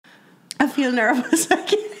I feel nervous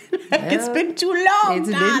again. It's been too long,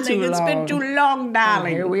 darling. It's been too long,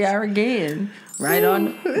 darling. Here we are again, right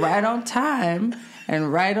on time,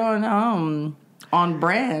 and right on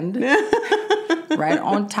brand, right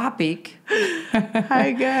on topic.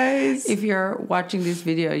 Hi guys. If you're watching this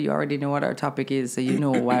video, you already know what our topic is, so you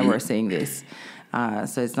know why we're saying this.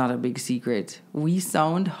 So it's not a big secret. We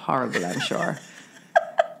sound horrible, I'm sure.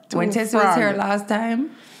 When Tessie was here last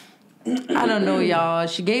time, I don't know, y'all.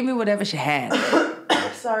 She gave me whatever she had.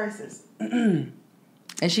 Sorry, sis. And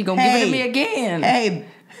she gonna give it to me again.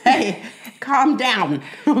 Hey, calm down.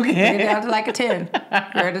 Okay. Get it down to like a 10.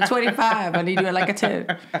 You're at a 25. I need you at like a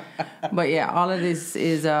 10. But yeah, all of this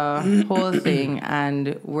is a whole thing,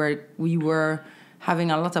 and we were having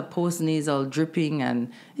a lot of post-nasal dripping,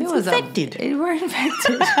 and we're infected. We're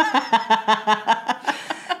infected.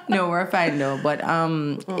 No, we're fine though. But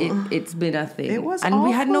it's been a thing. It was and awful,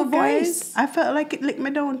 we had no guys. voice. I felt like it licked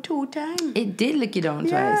me down 2 times. It did lick you down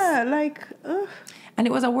twice. Yeah, like. And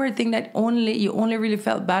it was a weird thing that you only really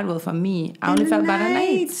felt bad. Well, for me, I only felt bad at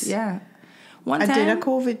night. Yeah. One time I did a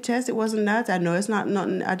COVID test. It wasn't that. I know it's not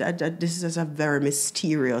nothing. This is a very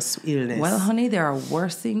mysterious illness. Well, honey, there are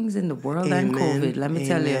worse things in the world than COVID. Let me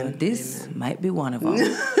tell you, this might be one of them.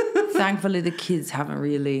 Thankfully, the kids haven't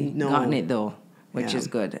really gotten it, though, which is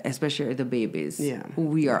good, especially the babies, who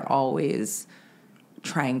we are always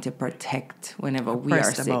trying to protect whenever we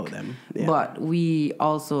are sick. About them. Yeah. But we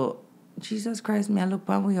also, Jesus Christ, me I look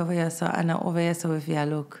pan we over here, so and over here, so if you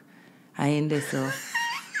look, I in this, so.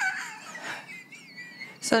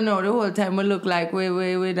 So no, the whole time we look like we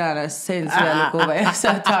not a sense we look over here,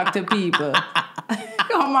 so talk to people.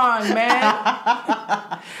 Come on,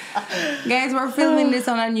 man. Guys, we're filming this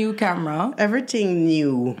on a new camera. Everything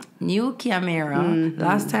new. New camera. Mm-hmm.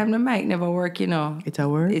 Last time the mic never worked, you know. It's a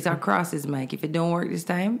work? It's a crosses mic. If it don't work this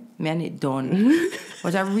time, man, it done.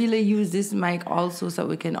 But I really use this mic also so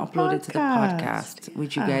we can upload it to the podcast,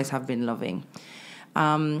 which you guys have been loving.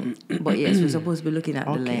 But yes, we're supposed to be looking at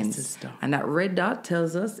the lens. Sister. And that red dot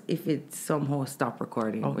tells us if it somehow stopped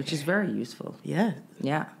recording, which is very useful. Yeah.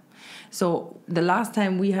 Yeah. So the last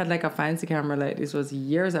time we had like a fancy camera like this was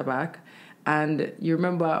years back. And you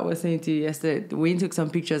remember I was saying to you yesterday, Wayne took some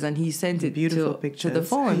pictures and he sent it to the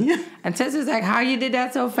phone. Yeah. And Tess was like, how you did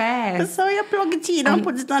that so fast? So you plug it in and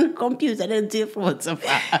put it on the computer and do your phone so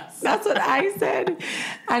fast. That's what I said.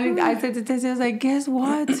 And I said to Tess, I was like, guess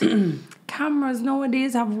what? Cameras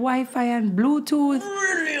nowadays have Wi-Fi and Bluetooth.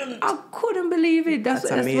 Brilliant. I couldn't believe it. That's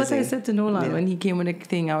what I said to Nolan when he came with the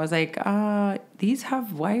thing. I was like, these have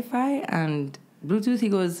Wi-Fi and Bluetooth? He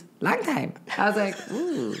goes, long time. I was like,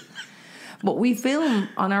 ooh. But we film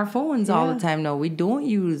on our phones all the time now. We don't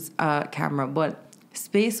use a camera, but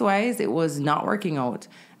space-wise, it was not working out.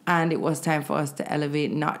 And it was time for us to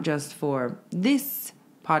elevate, not just for this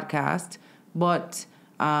podcast, but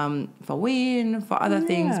for Wayne, for other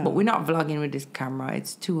things. But we're not vlogging with this camera.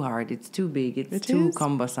 It's too hard. It's too big. It's too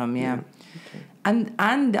cumbersome, Okay.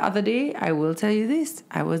 And the other day, I will tell you this.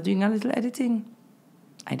 I was doing a little editing.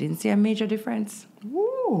 I didn't see a major difference.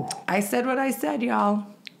 Woo. I said what I said, y'all.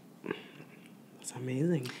 That's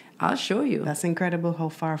amazing. I'll show you. That's incredible how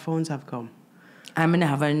far phones have come. I'm going to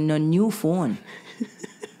have a new phone.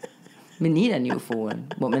 Me need a new phone,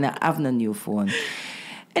 but me not have no new phone.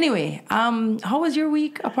 Anyway, how was your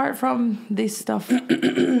week apart from this stuff?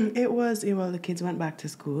 It was, the kids went back to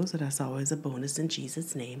school, so that's always a bonus in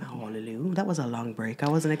Jesus' name. Hallelujah. That was a long break. I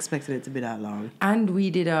wasn't expecting it to be that long. And we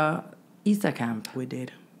did a Easter camp. We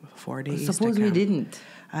did. 4-day Easter camp. Suppose we didn't.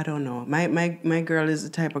 I don't know. My girl is the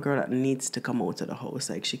type of girl that needs to come out of the house.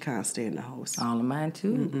 Like, she can't stay in the house. All of mine,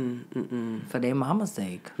 too. For their mama's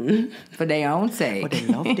sake. For their own sake. But they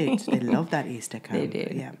loved it. They loved that Easter camp. They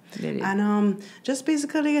did. Yeah. They did. And just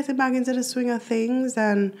basically getting back into the swing of things.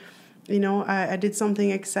 And, I did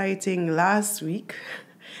something exciting last week.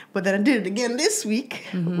 But then I did it again this week,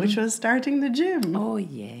 which was starting the gym. Oh,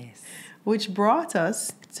 yes. Which brought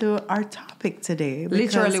us to our topic today.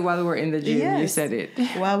 Literally while we were in the gym, you said it.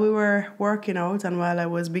 While we were working out and while I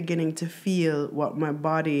was beginning to feel what my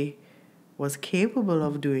body was capable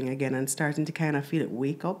of doing again and starting to kind of feel it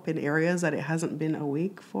wake up in areas that it hasn't been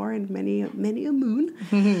awake for in many a moon,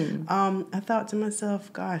 I thought to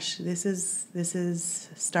myself, gosh, this is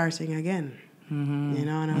starting again. And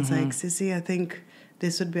I was like, Sissy, I think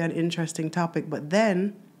this would be an interesting topic. But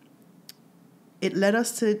then it led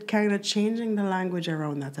us to kind of changing the language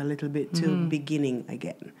around that a little bit to beginning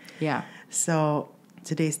again. Yeah. So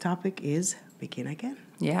today's topic is begin again.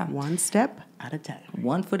 Yeah. One step at a time.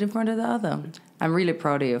 One foot in front of the other. I'm really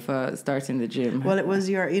proud of you for starting the gym. Well, it was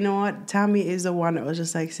you know what? Tammy is the one that was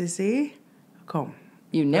just like, Sissy, come.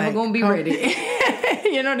 You're never going to be ready.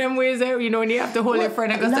 You know them ways that, when you have to hold your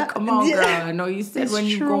friend and go, come on, girl. I know you said when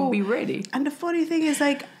you're going to be ready. And the funny thing is,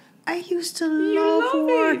 like, I used to love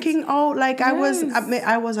working out. Like, yes.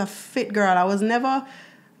 I was a fit girl. I was never,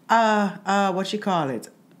 what you call it?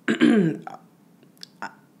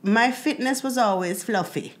 My fitness was always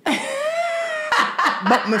fluffy.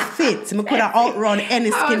 But my fit, I could have outrun any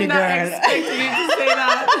skinny girl. I was not expecting you to say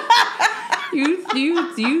that.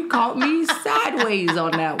 You caught me sideways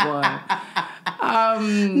on that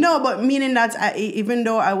one. No, but meaning that even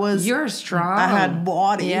though I was... You're strong. I had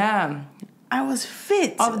body. Yeah. I was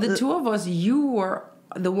fit. Of the two of us, you were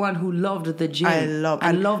the one who loved the gym. I loved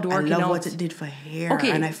working out. I love what it did for hair. Okay.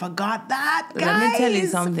 And I forgot that, guys. Let me tell you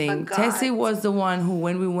something. Tessie was the one who,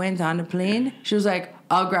 when we went on the plane, she was like,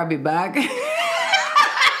 I'll grab it back.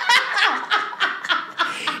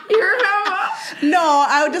 No,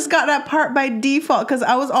 I just got that part by default because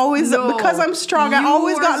I was always, because I'm strong, I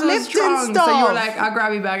always got lifted stuff. So you were like, I'll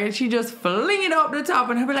grab you back. And she just fling it up the top.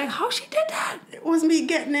 And I'd be like, how she did that? It was me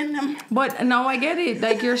getting in them. But now I get it.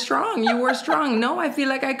 Like, you're strong. You were strong. No, I feel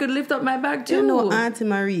like I could lift up my back too. You know, Auntie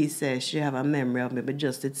Marie says she have a memory of me, but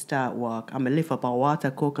just did start walk. I'm going to lift up a water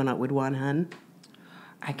coconut with one hand.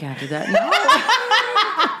 I can't do that. No.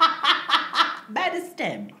 By the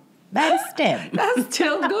stem. That's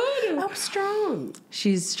still good. I'm strong.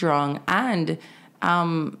 She's strong, and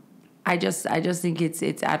I just think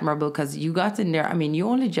it's admirable because you got in there. I mean, you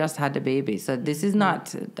only just had the baby, so this is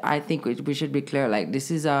not. I think we should be clear. Like, this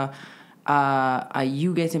is a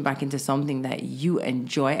you getting back into something that you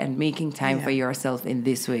enjoy and making time for yourself in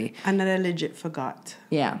this way. And that I legit forgot.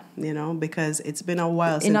 Yeah. Because it's been a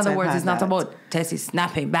while since in other words, it's not about Tessie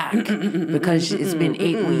snapping back because it's been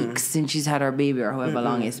 8 weeks since she's had her baby or however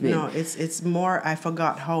long it's been. No, it's more, I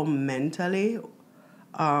forgot how mentally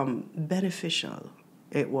beneficial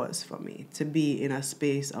it was for me to be in a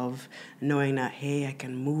space of knowing that, hey, I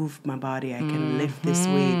can move my body, I can lift this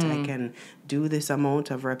weight, I can do this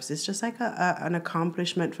amount of reps. It's just like an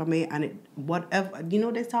accomplishment for me. And whatever,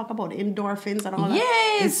 they talk about endorphins and all that.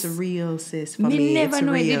 Yes! It's real, sis, for me. It's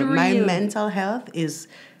real. My mental health is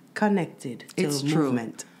connected to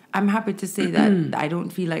movement. True. I'm happy to say that I don't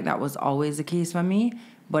feel like that was always the case for me,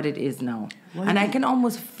 but it is now. And I can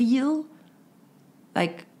almost feel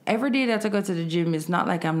like every day that I go to the gym, it's not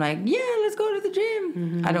like I'm like, yeah, let's go to the gym.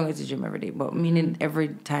 Mm-hmm. I don't go to the gym every day, but meaning every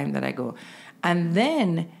time that I go. And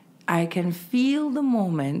then I can feel the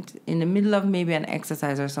moment in the middle of maybe an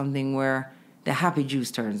exercise or something where the happy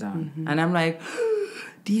juice turns on. Mm-hmm. And I'm like,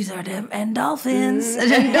 these are them endorphins.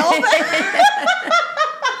 Endorphins.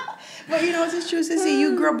 But it's true, Sissy,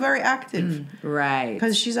 you grew up very active. Right.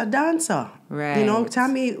 Because she's a dancer. Right.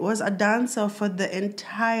 Tami was a dancer for the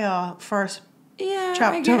entire first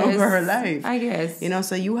chapter of her life. I guess.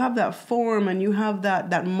 So you have that form and you have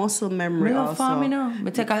that muscle memory also. Farm,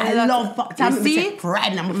 But I love farm. Tami, see?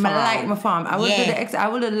 Pride in my farm. I like my farm. I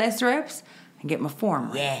will do less reps and get my form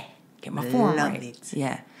right. Yeah. Get my form love right. It.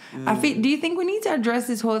 Yeah. Do you think we need to address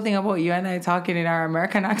this whole thing about you and I talking in our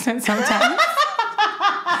American accent sometimes?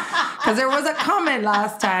 Because there was a comment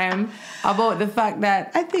last time about the fact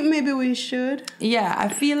that... I think maybe we should. Yeah, I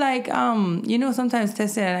feel like, sometimes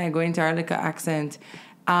Tessie and I go into our little accent,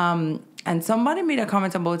 and somebody made a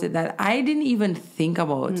comment about it that I didn't even think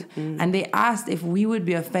about. Mm-mm. And they asked if we would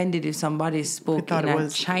be offended if somebody spoke in a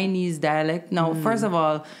Chinese dialect. Now, first of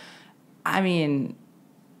all,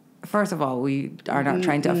 we are not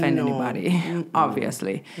trying to offend anybody,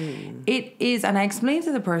 obviously. It is, and I explained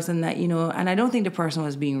to the person that, and I don't think the person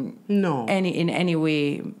was being in any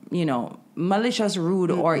way, malicious,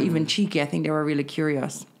 rude, or even cheeky. I think they were really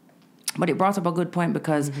curious. But it brought up a good point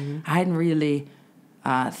because I hadn't really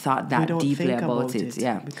thought that deeply about it.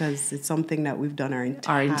 Yeah. Because it's something that we've done our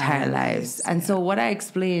entire lives. And so what I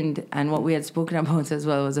explained and what we had spoken about as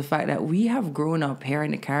well was the fact that we have grown up here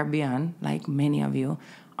in the Caribbean, like many of you,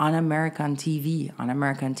 on American TV, on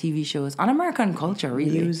American TV shows, on American culture,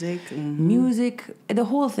 really. Music, the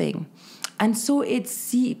whole thing. And so it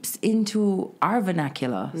seeps into our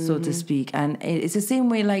vernacular, so to speak. And it's the same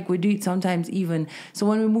way like we do it sometimes even. So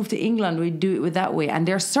when we move to England, we do it with that way. And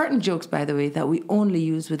there are certain jokes, by the way, that we only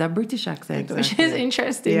use with a British accent, which is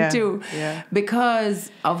interesting too. Yeah. Because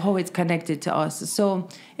of how it's connected to us. So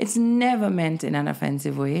it's never meant in an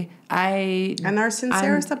offensive way. And our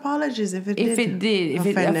sincerest apologies if it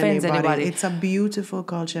offends anybody. It's a beautiful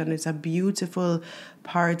culture and it's a beautiful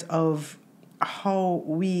part of how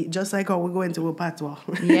we, just like how we go into a patois.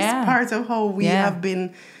 It's part of how we have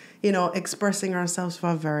been, expressing ourselves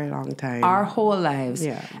for a very long time. Our whole lives.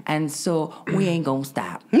 Yeah. And so we ain't gonna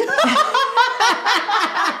stop.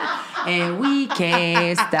 And we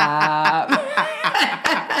can't stop.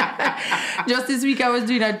 Just this week I was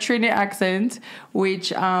doing a Trini accent,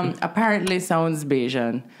 which apparently sounds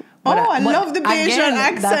Bayesian. But I love the Bayesian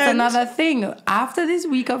accent. That's another thing. After this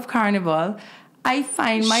week of Carnival, I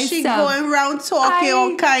find myself... She going around talking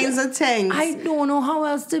all kinds of things. I don't know how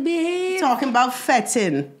else to behave. Talking about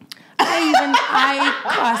fetting. I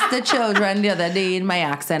cussed the children the other day in my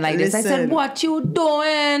accent like this. I said, what you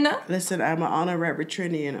doing? Listen, I'm an honorary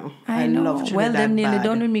Trini, you know. I know. love Trinidad. Well, them nearly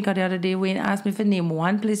done with me because the other day Wayne asked me to name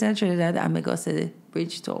one place in Trinidad and I go say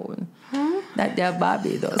Bridgetown. That they're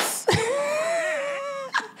Barbados.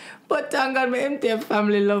 But thank God my MTF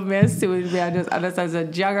family love me and stay with me. I just understand the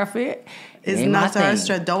geography. It's not our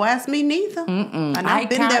strength. Don't ask me neither. And I've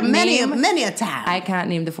been there many a time. I can't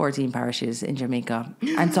name the 14 parishes in Jamaica.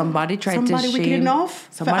 And somebody tried to shame. Wicked enough.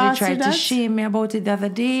 Somebody tried to shame me about it the other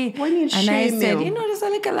day. What do you mean and shame I said, you? There's a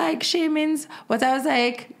little like shamings. But I was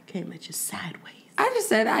like, came at you sideways. I just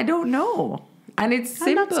said, I don't know. And it's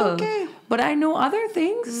simple. And that's okay. But I know other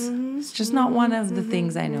things. It's just not one of the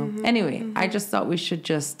things I know. Anyway, I just thought we should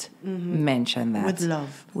just mention that. With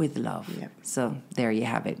love. With love. Yep. So there you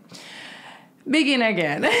have it. Begin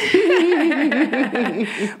again.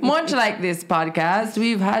 Much like this podcast,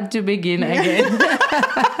 we've had to begin again.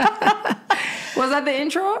 Was that the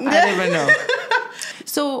intro? I don't even know.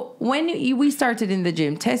 So when we started in the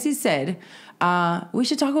gym, Tessie said, we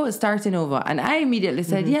should talk about starting over. And I immediately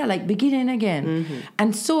said, yeah, like beginning again.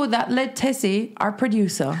 And so that led Tessie, our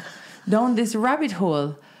producer, down this rabbit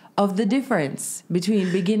hole of the difference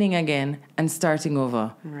between beginning again and starting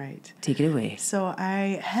over. Right. Take it away. So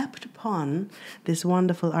I happened upon this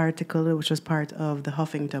wonderful article, which was part of the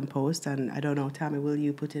Huffington Post. And I don't know, Tami, will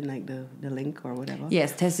you put in like the link or whatever?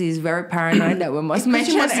 Yes, Tessie is very paranoid that we must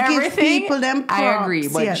mention everything. Give people them props. I agree,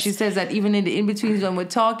 but yes. she says that even in the in-betweens when we're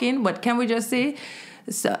talking, but can we just say...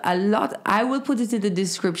 So a lot. I will put it in the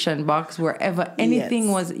description box wherever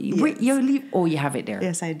anything was. Yes. You leave. Oh, you have it there.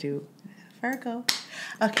 Yes, I do. Virgo.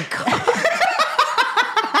 Okay, cool.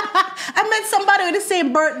 I met somebody with the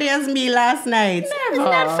same birthday as me last night. Never. Isn't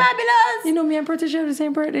that fabulous? You know, me and Protege have the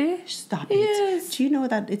same birthday. Stop it. Yes. Do you know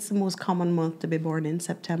that it's the most common month to be born in,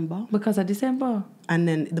 September? Because of December. And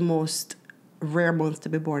then the most rare month to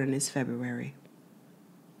be born in is February.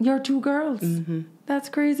 You're two girls. That's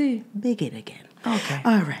crazy. Begin again. Okay.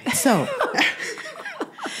 All right. So,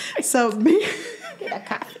 It's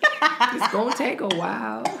gonna take a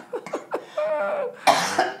while.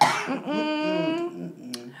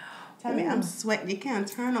 Tell me, I'm sweating. You can't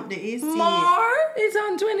turn up the AC. More? It's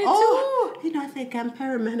on 22. Oh, I think I'm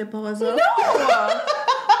perimenopausal. No.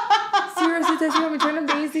 Seriously, does you want me to turn up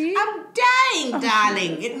the AC? I'm dying,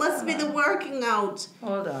 darling. It must be the working out.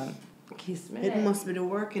 Hold on. Kiss me. It must be the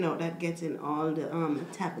working out that getting all the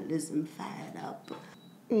metabolism fired up.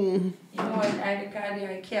 You know what?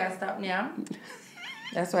 I can't stop now.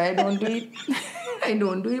 That's why I don't do it. I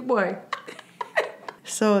don't do it, boy.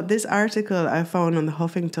 So this article I found on the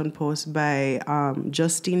Huffington Post by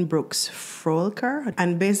Justine Froelker.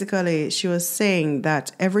 And basically she was saying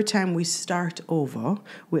that every time we start over,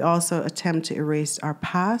 we also attempt to erase our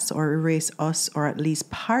past or erase us or at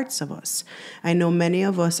least parts of us. I know many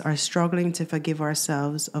of us are struggling to forgive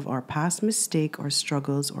ourselves of our past mistake or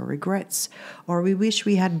struggles or regrets, or we wish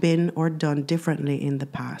we had been or done differently in the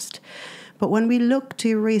past. But when we look to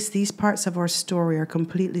erase these parts of our story or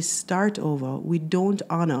completely start over, we don't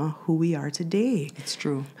honor who we are today. It's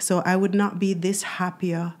true. So I would not be this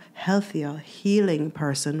happier, healthier, healing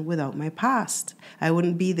person without my past. I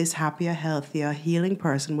wouldn't be this happier, healthier, healing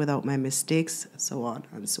person without my mistakes, so on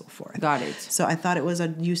and so forth. Got it. So I thought it was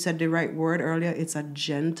you said the right word earlier, it's a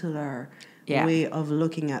gentler way of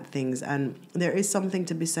looking at things. And there is something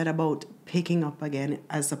to be said about picking up again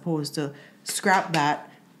as opposed to scrap that,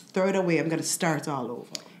 throw it away, I'm going to start all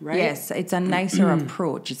over, right? Yes, it's a nicer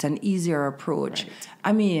approach. It's an easier approach. Right.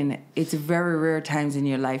 I mean, it's very rare times in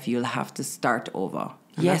your life you'll have to start over.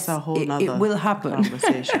 And yes, that's a whole other it will happen.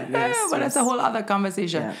 Conversation. Yes, but that's a whole other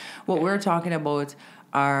conversation. Yeah. What we're talking about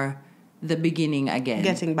are the beginning again.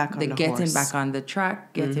 Getting back on the getting horse. back on the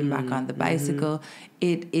track, getting back on the bicycle.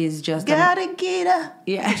 It is just... Gotta get up.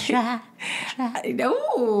 Yeah. Try.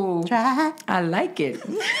 Ooh. Try. I like it.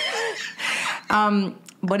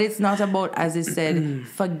 But it's not about, as I said,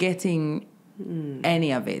 forgetting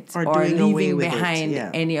any of it or leaving behind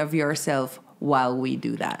any of yourself while we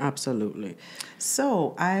do that. Absolutely.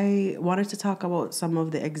 So I wanted to talk about some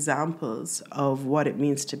of the examples of what it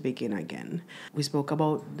means to begin again. We spoke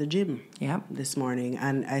about the gym this morning,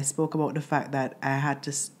 and I spoke about the fact that I had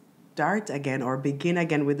to start again or begin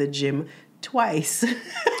again with the gym twice.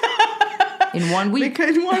 In 1 week?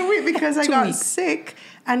 Because I got sick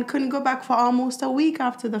and couldn't go back for almost a week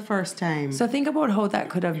after the first time. So think about how that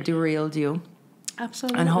could have derailed you.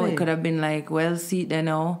 Absolutely. And how it could have been like, well, see, they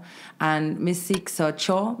know, and me sick, so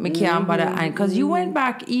cho, me can't bother. And because you went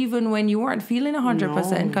back even when you weren't feeling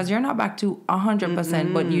 100%, because you're not back to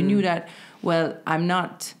 100%, but you knew that, well, I'm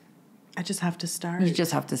not. I just have to start. You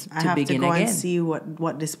just have to begin again. I have to go and see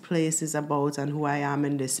what this place is about and who I am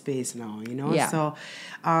in this space now, you know? Yeah. So,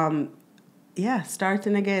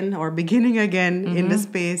 starting again or beginning again in the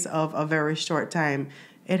space of a very short time.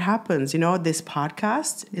 It happens, you know. This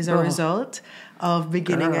podcast is a result of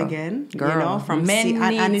beginning again, you know, from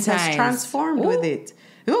and it has transformed with it.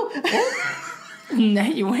 Now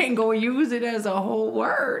you ain't gonna use it as a whole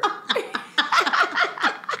word.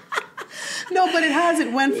 No, but it has.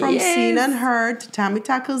 It went from seen and heard to Tami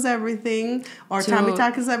tackles everything, or Tami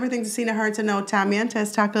tackles everything to seen and heard to now Tami and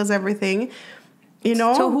Tess tackles everything. You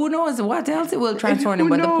know. So who knows what else it will transform?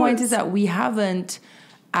 But the point is that we haven't,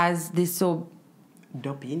 as this so.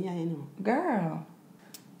 Dopinia, you know. Girl.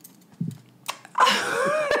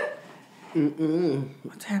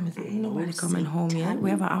 What time is it? Ain't nobody coming home yet. We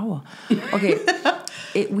have an hour. Okay.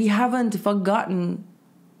 We haven't forgotten.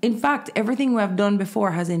 In fact, everything we have done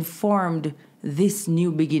before has informed this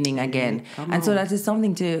new beginning again. And so that is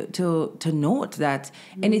something to note, that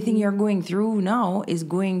anything you're going through now is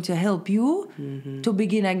going to help you to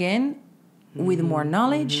begin again with more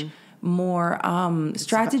knowledge, more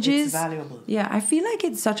strategies. It's valuable. Yeah, I feel like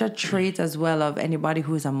it's such a trait as well of anybody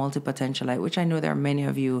who is a multi-potentialite, which I know there are many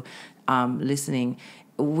of you listening,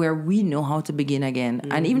 where we know how to begin again.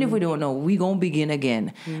 And even if we don't know, we gonna begin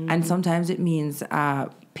again. And sometimes it means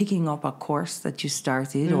picking up a course that you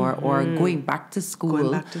started or going back to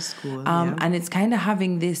school. And it's kind of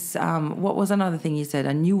having this, what was another thing you said?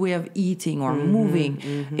 A new way of eating or moving.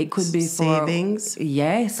 It could be savings.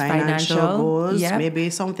 Yes, financial goals. Yep. Maybe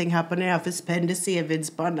something happening. I have to spend the savings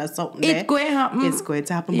fund or something. It's going to happen. It's going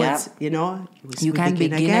to happen. Yep. But, you know, you can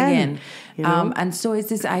begin again. You know? And so it's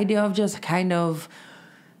this idea of just kind of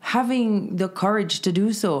having the courage to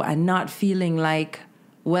do so and not feeling like,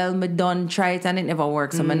 well, me done try it and it never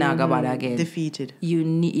works, so me not go about it again. Defeated.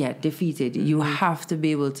 Defeated. You have to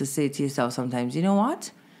be able to say to yourself sometimes, you know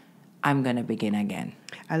what? I'm going to begin again.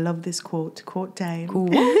 I love this quote. Quote time.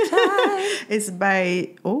 It's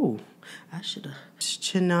by, I should have.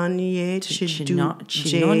 Chinonye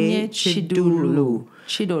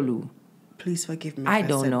Chidolu. Please forgive me if I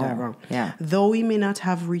don't said know. that wrong. Yeah. Though we may not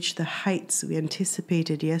have reached the heights we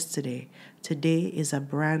anticipated yesterday, today is a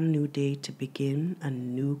brand new day to begin a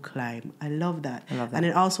new climb. I love that. And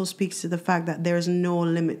it also speaks to the fact that there's no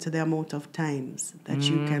limit to the amount of times that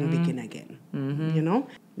you can begin again. You know?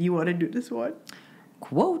 You want to do this one?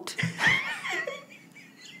 Quote.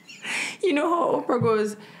 You know how Oprah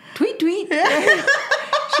goes, tweet, tweet.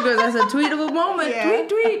 She goes, that's a tweetable moment. Yeah.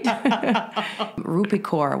 Tweet. Rupi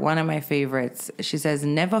Kaur, one of my favorites, she says,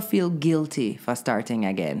 never feel guilty for starting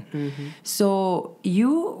again. So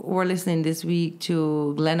you were listening this week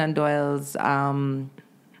to Glennon Doyle's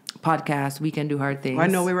podcast, We Can Do Hard Things. I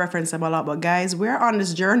know we reference them a lot, but guys, we're on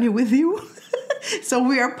this journey with you. So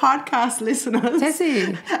we are podcast listeners.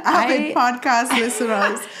 Tessie, avid podcast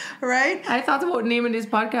listeners, right? I thought about naming this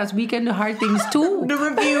podcast We Can Do Hard Things too. The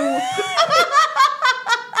review.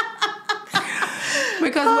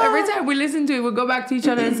 Because every time we listen to it, we go back to each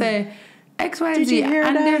other and say, X, Y, Z.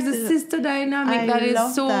 And there's a sister dynamic that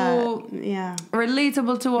is so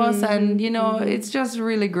relatable to us. And, you know, it's just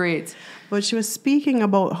really great. But she was speaking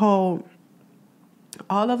about how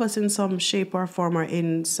all of us in some shape or form are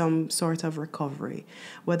in some sort of recovery.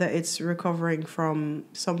 Whether it's recovering from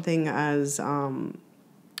something as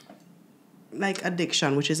like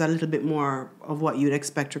addiction, which is a little bit more of what you'd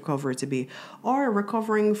expect recovery to be. Or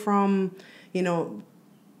recovering from, you know,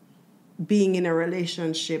 being in a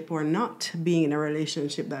relationship or not being in a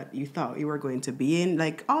relationship that you thought you were going to be in,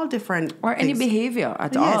 like all different or things. Any behavior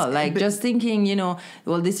at all, like just thinking, you know,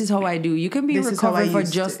 well, this is how I do. You can be recovered for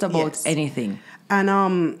just about anything.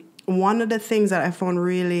 And one of the things that I found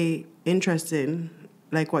really interesting,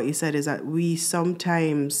 like what you said, is that we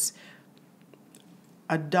sometimes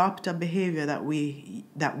adopt a behavior that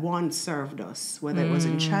once served us, whether it was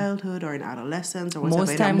in childhood or in adolescence or whatever.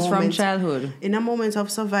 Most times from childhood. In a moment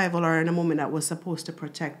of survival or in a moment that was supposed to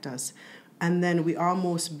protect us. And then we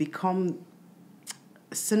almost become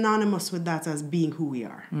synonymous with that as being who we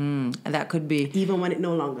are. And that could be. Even when it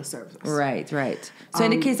no longer serves us. Right. So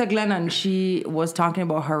in the case of Glennon, she was talking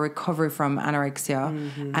about her recovery from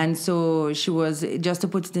anorexia. And so she was, just to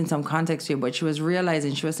put it in some context here, but she was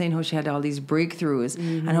saying how she had all these breakthroughs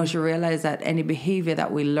and how she realized that any behavior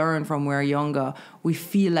that we learn from when we're younger, we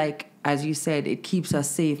feel like, as you said, it keeps us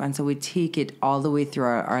safe. And so we take it all the way through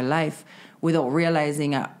our life without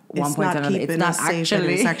realizing at one point or another, it's not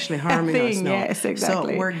actually, it's actually harming us. No. Yes,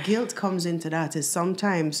 exactly. So where guilt comes into that is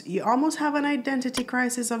sometimes you almost have an identity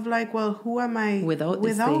crisis of like, well, who am I without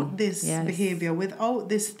this behavior, without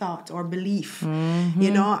this thought or belief,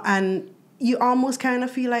 you know, and you almost kind of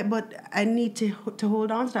feel like, but I need to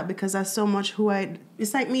hold on to that because that's so much who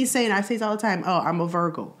it's like me saying, I say it all the time, oh, I'm a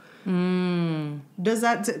Virgo. Does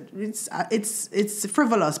that, it's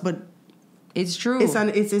frivolous, but it's true. It's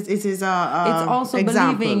also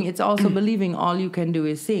example. Believing all you can do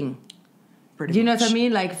is sing. Do you know what I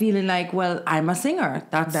mean? Like feeling like, well, I'm a singer.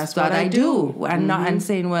 That's what I do. And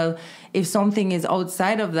saying, well, if something is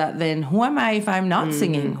outside of that, then who am I if I'm not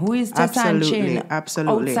singing? Who is Tami Chynn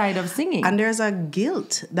outside of singing? And there's a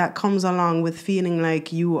guilt that comes along with feeling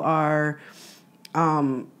like you are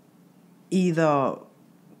either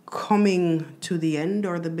coming to the end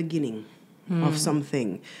or the beginning of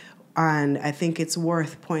something. And I think it's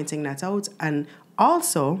worth pointing that out. And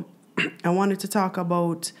also, I wanted to talk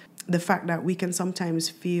about the fact that we can sometimes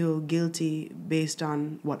feel guilty based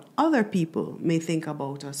on what other people may think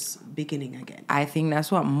about us beginning again. I think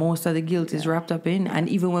that's what most of the guilt is wrapped up in. And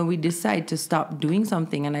even when we decide to stop doing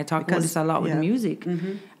something, and I talk about this a lot with music,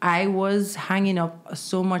 I was hanging up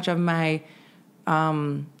so much of my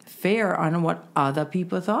fear on what other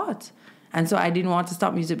people thought. And so I didn't want to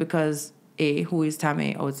stop music because A, who is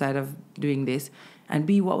Tami outside of doing this? And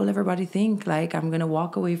B, what will everybody think? Like, I'm going to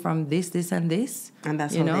walk away from this, and this. And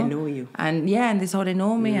that's how they know you. And this is how they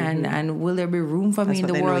know me. And will there be room for me in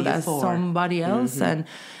the world as somebody else? And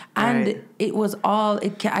it was all,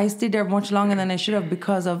 I stayed there much longer than I should have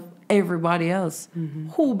because of everybody else.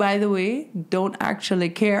 Who, by the way, don't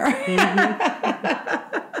actually care.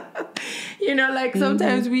 You know, like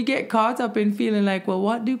sometimes we get caught up in feeling like, well,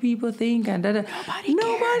 what do people think? And nobody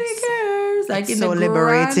cares. Like it's in the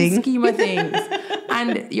grand scheme of things.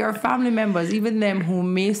 And your family members, even them who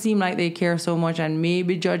may seem like they care so much and may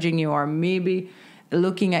be judging you or maybe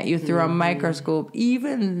looking at you through a microscope,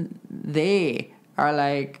 even they are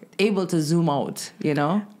like able to zoom out, you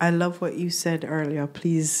know? I love what you said earlier.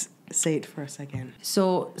 Please say it first again.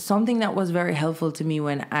 So something that was very helpful to me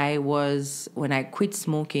when I quit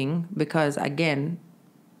smoking, because again,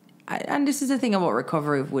 and this is the thing about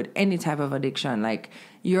recovery with any type of addiction, like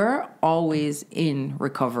you're always in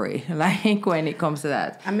recovery, like when it comes to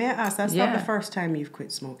that. I may ask, that's not the first time you've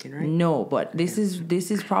quit smoking, right? No, but this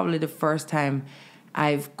is probably the first time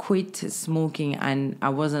I've quit smoking and I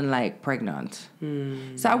wasn't like pregnant.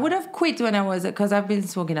 So I would have quit when I was, because I've been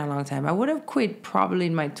smoking a long time. I would have quit probably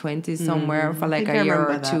in my 20s somewhere for like a year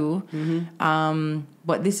or two.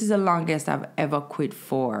 But this is the longest I've ever quit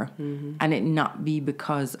for. And it not be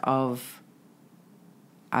because of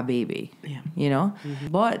a baby, you know?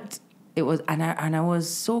 But it was, and I was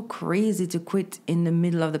so crazy to quit in the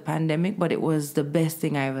middle of the pandemic, but it was the best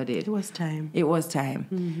thing I ever did. It was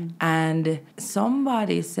time. And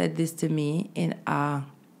somebody said this to me in a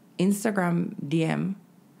Instagram DM,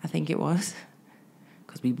 I think it was,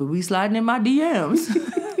 because people be sliding in my DMs.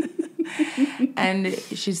 And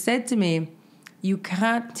she said to me, you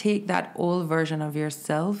can't take that old version of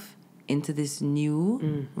yourself into this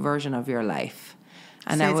new version of your life.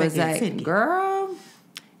 And I was like, girl,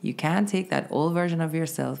 you can't take that old version of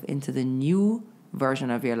yourself into the new version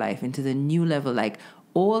of your life, into the new level. Like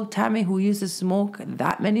old Tami who used to smoke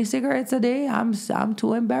that many cigarettes a day, I'm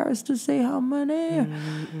too embarrassed to say how many.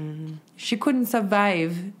 She couldn't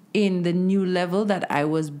survive in the new level that I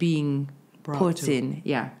was being put in.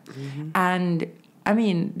 And I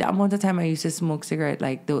mean, the amount of time I used to smoke cigarette,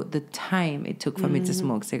 like the time it took for me to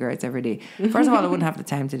smoke cigarettes every day. First of all, I wouldn't have the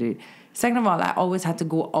time to do it. Second of all, I always had to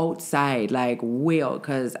go outside, like way out,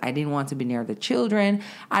 because I didn't want to be near the children.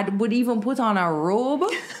 I would even put on a robe.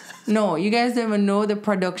 No, you guys don't even know the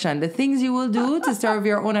production. The things you will do to serve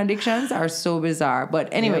your own addictions are so bizarre. But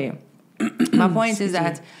anyway, my point is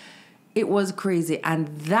that it was crazy. And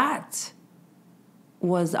that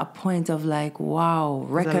was a point of like, wow,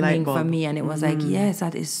 reckoning for me. And it was like, yes,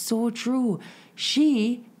 that is so true.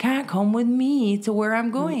 She can't come with me to where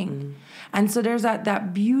I'm going. And so there's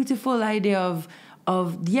that beautiful idea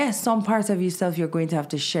of yes, some parts of yourself you're going to have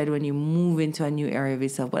to shed when you move into a new area of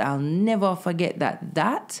yourself. But I'll never forget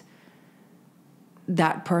that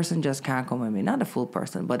that person just can't come with me. Not a full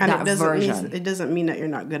person, but and that version. It doesn't mean that you're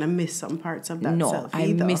not going to miss some parts of that self I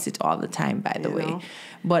either. miss it all the time, by the way.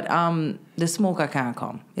 But the smoker can't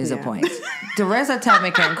come, is the point. The rest of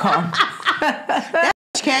Tami can come.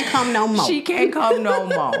 She can't come no more. She can't come no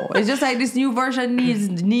more. It's just like this new version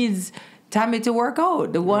needs Tami to work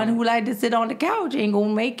out. The one who like to sit on the couch ain't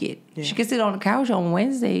gonna make it. Yeah. She can sit on the couch on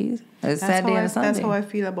Wednesdays, Saturday and Sunday. That's how I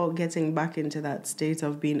feel about getting back into that state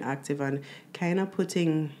of being active and kind of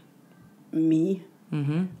putting me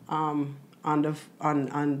on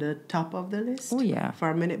the top of the list. Oh yeah, for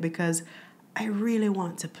a minute, because I really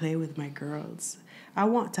want to play with my girls. I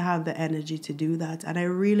want to have the energy to do that, and I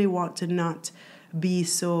really want to not be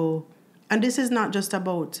so. And this is not just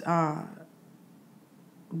about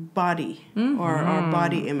body or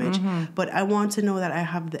body image, but I want to know that I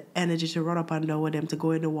have the energy to run up and down with them, to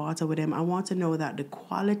go in the water with them. I want to know that the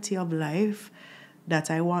quality of life that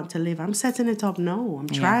I want to live, I'm setting it up now. I'm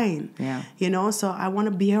trying. Yeah. You know, so I want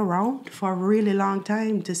to be around for a really long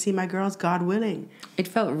time to see my girls, God willing. It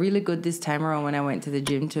felt really good this time around when I went to the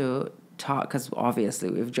gym to talk, because obviously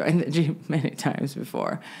we've joined the gym many times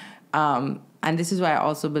before. And this is why I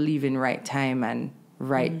also believe in right time and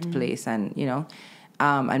right place, and, you know,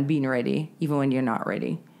 and being ready, even when you're not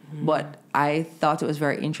ready. But I thought it was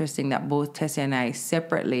very interesting that both Tessie and I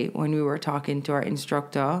separately, when we were talking to our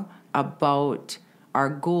instructor about our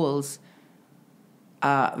goals,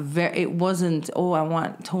 it wasn't, I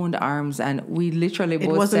want toned arms, and we literally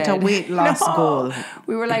both said... It wasn't a weight loss goal.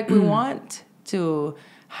 We were like, we want to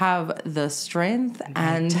have the strength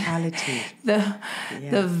and vitality,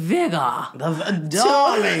 the vigor,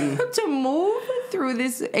 darling, to move through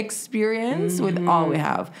this experience with all we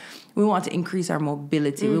have. We want to increase our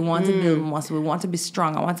mobility. We want to build muscle. We want to be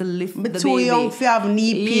strong. I want to lift the baby. Too young if you have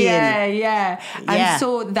knee pain. Yeah. And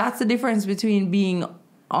so that's the difference between being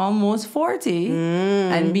almost 40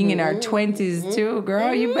 and being in our 20s too,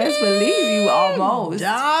 girl. You best believe you almost.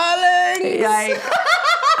 Darling. Like,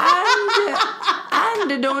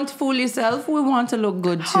 and don't fool yourself. We want to look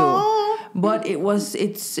good too. But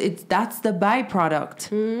that's the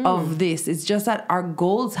byproduct of this. It's just that our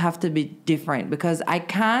goals have to be different, because I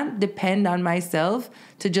can't depend on myself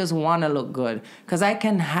to just want to look good, because I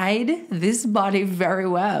can hide this body very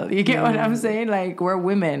well. You get what I'm saying? Like, we're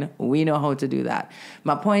women. We know how to do that.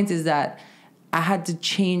 My point is that I had to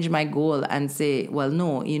change my goal and say, well,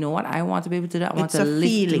 no, you know what? I want to be able to do that. I want to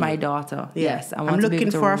lift my daughter. Yes. I want to be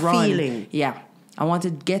able to run. I'm looking for a feeling. Yeah. I want to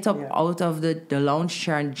get up out of the lounge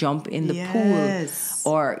chair and jump in the pool.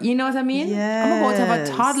 Or, you know what I mean? Yes. I'm about to have a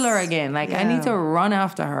toddler again. Like, I need to run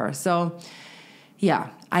after her. So, yeah.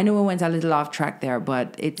 I know we went a little off track there,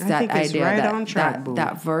 but it's that idea,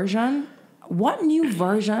 that version. What new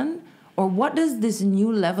version, or what does this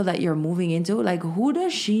new level that you're moving into, like, who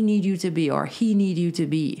does she need you to be or he need you to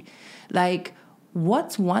be? Like,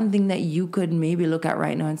 what's one thing that you could maybe look at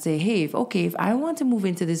right now and say, hey, if I want to move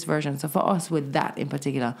into this version, so for us with that in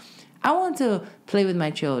particular, I want to play with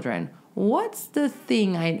my children. What's the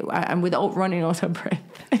thing I'm without running out of breath?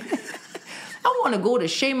 I want to go to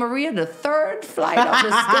Shea Maria, the 3rd flight up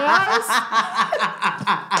the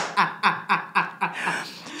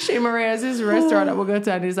stairs. Shea Maria is this restaurant that we'll go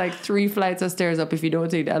to, and it's like 3 flights of stairs up if you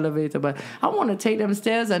don't take the elevator. But I want to take them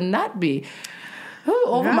stairs and not be...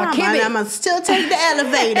 over my kidney. I'm going to still take the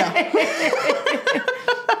elevator.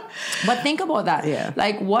 But think about that. Yeah.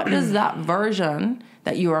 Like, what does that version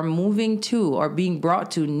that you are moving to or being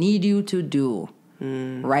brought to need you to do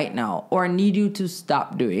right now, or need you to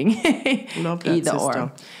stop doing? Love that, either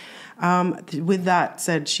sister. Or. With that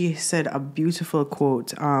said, she said a beautiful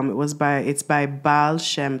quote. It's by Baal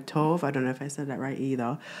Shem Tov. I don't know if I said that right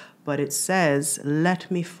either. But it says,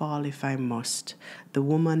 "Let me fall if I must. The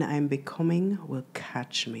woman I'm becoming will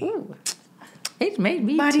catch me." Ooh. It made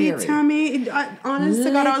me teary. Tami, honest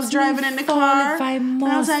to God, I was driving in the car. If I must.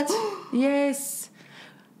 And I was like, yes.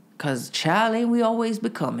 Because, Charlie, we always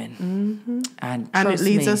becoming. Mm-hmm. And it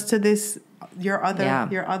leads us to this, your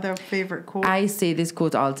other favorite quote. I say this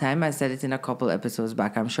quote all the time. I said it in a couple episodes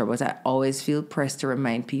back, I'm sure. But I always feel pressed to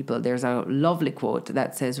remind people. There's a lovely quote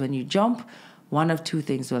that says, when you jump, one of 2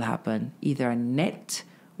 things will happen. Either a net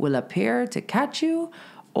will appear to catch you,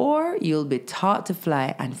 or you'll be taught to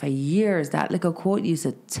fly. And for years, that little quote used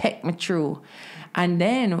to take me through. And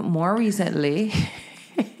then more recently,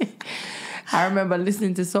 I remember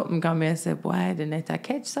listening to something come and I said, boy, the net I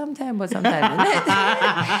catch sometime, but sometimes the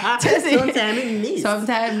net. Sometimes it miss.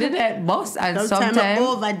 Sometimes the net bust, and sometimes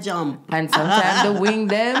over jump. And sometimes the wing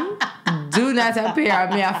them do not appear. I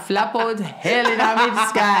mean, I flap out hell in the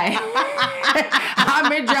sky. I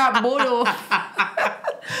may drop both off.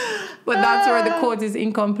 But that's where the quote is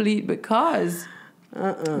incomplete, because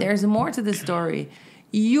There's more to the story.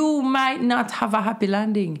 You might not have a happy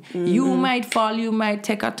landing. You might fall, you might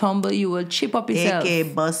take a tumble, you will chip up yourself. A.K.A.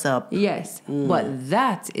 bust up. Yes, but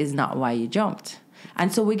that is not why you jumped.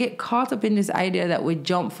 And so we get caught up in this idea that we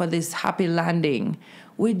jump for this happy landing.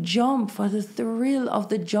 We jump for the thrill of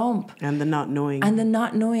the jump. And the not knowing.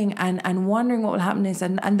 And wondering what will happen next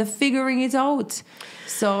and the figuring it out.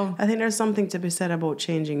 So I think there's something to be said about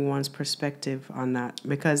changing one's perspective on that.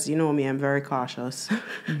 Because you know me, I'm very cautious.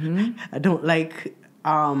 I don't like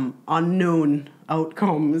unknown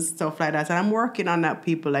outcomes, stuff like that. And I'm working on that,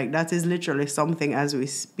 people. Like, that is literally something as we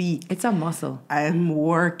speak. It's a muscle. I'm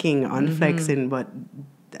working on flexing, but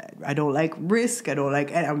I don't like risk. I don't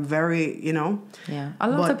like, I'm very, Yeah. A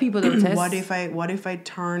lot of people don't test. What if I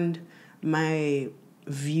turned my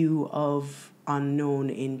view of unknown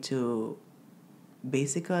into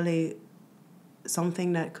basically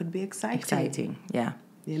something that could be exciting? Yeah.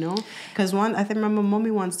 Because I think remember mommy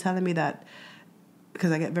once telling me that,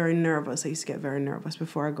 because I get very nervous. I used to get very nervous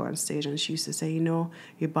before I go on stage, and she used to say, your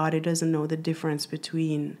body doesn't know the difference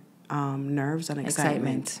between nerves and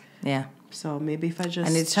excitement. Yeah. So maybe if I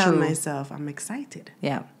just tell myself I'm excited.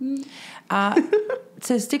 Yeah.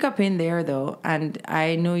 To stick up in there, though, and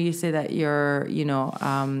I know you say that you're,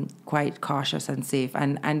 quite cautious and safe.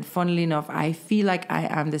 And funnily enough, I feel like I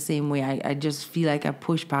am the same way. I just feel like I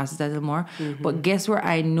push past it a little more. But guess where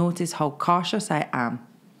I notice how cautious I am?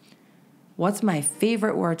 What's my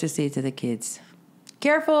favorite word to say to the kids?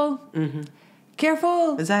 Careful.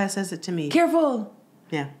 Careful. Isaiah says it to me. Careful.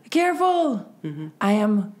 Yeah. Careful. I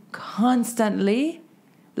am constantly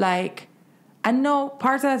like, I know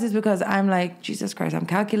part of that is because I'm like, Jesus Christ, I'm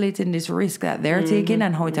calculating this risk that they're taking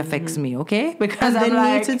and how it affects me, okay? Because and they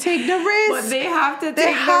need to take the risk. But they have to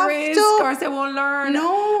take the risk, or they won't learn.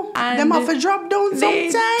 No, and them have to drop down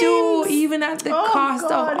sometimes. They do, even at the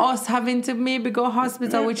cost of us having to maybe go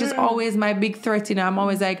hospital, which is always my big threat. I'm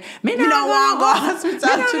always like, me don't want to go hospital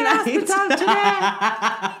tonight.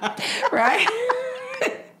 Right?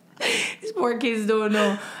 These poor kids don't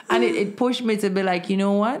know. And it pushed me to be like, you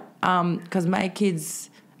know what? Because my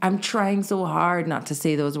kids, I'm trying so hard not to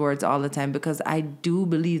say those words all the time, because I do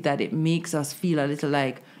believe that it makes us feel a little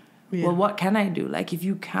like, well, what can I do? Like, if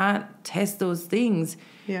you can't test those things,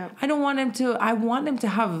 I don't want them to, I want them to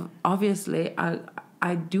have, obviously,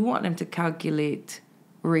 I do want them to calculate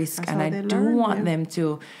risk. That's and I do want them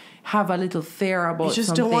to have a little fear about something. You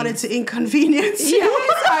just don't want it to inconvenience you.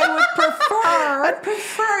 Yes, I would prefer. I'd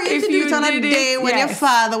prefer you to do it on a day when your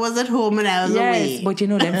father was at home and I was away. Yes, but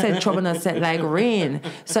them said trouble not set like rain.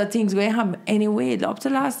 So things going happen anyway. Up to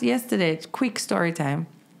yesterday, quick story time.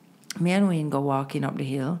 Me and Wayne go walking up the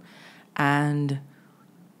hill, and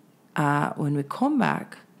when we come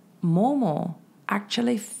back, Momo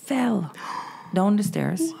actually fell down the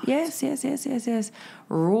stairs. What? Yes.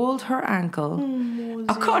 Rolled her ankle.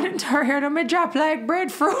 According to her, hair me drop like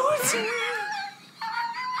breadfruit.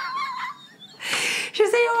 She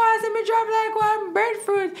said, I see me drop like one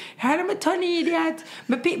breadfruit. Had me turn idiot.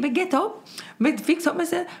 Me get up. Me fix up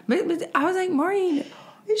myself. I was like, Maureen,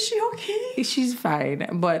 is she okay? She's fine.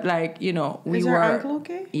 But we were... Is her ankle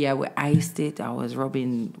okay? Yeah, we iced it. I was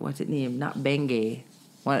rubbing, what's it named? Not Bengay.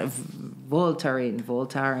 Voltaren.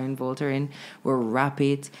 We'll wrap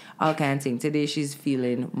it. All kinds of things. Today she's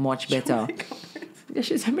feeling much better.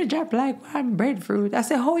 She said, me drop like one breadfruit. I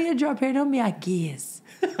said, how you drop it on me? I gaze.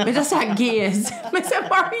 Me just a gaze. I said,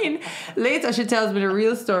 Maureen. Later she tells me the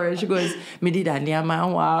real story. She goes, me did a near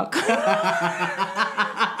man walk.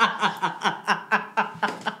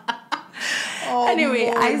 Anyway,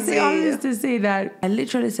 I say all this to say that I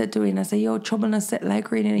literally said to him, I said, yo, trouble not set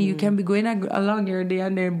like rain, and you can be going along your day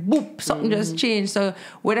and then boop, something just changed. So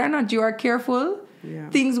whether or not you are careful,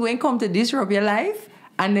 things won't come to disrupt your life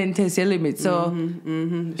and then test your limits. So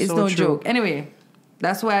it's so no joke. Anyway,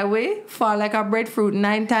 that's why we fall like a breadfruit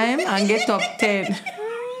 9 times and get up 10.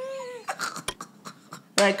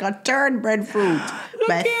 Like a turned breadfruit.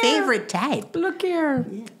 My favorite type. Look here.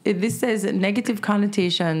 Yeah. This says negative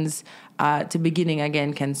connotations to beginning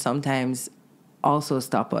again can sometimes also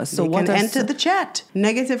stop us. So what can enter the chat.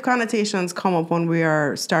 Negative connotations come up when we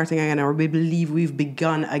are starting again, or we believe we've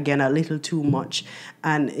begun again a little too much.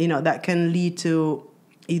 And, that can lead to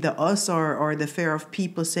either us or the fear of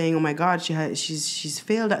people saying, oh my God, she's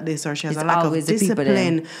failed at this, or she has a lack of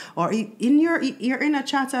discipline, or you're in a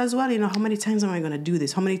chat as well, how many times am I going to do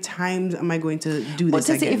this? How many times am I going to do this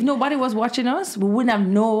again? If nobody was watching us, we wouldn't have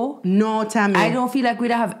No, Tami. I don't feel like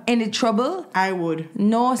we'd have any trouble. I would.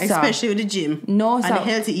 No, sir. Especially with the gym. No, sir. And the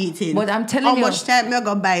healthy eating. But I'm telling you. How much time I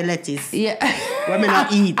go buy lettuce? Yeah. When I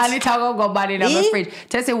not eat. And it's how I go buy it in my fridge.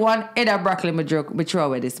 Just say one head of broccoli me throw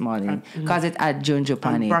away this morning. Because it had ginger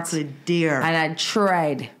on it. Broccoli dear. And I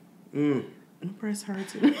tried. Press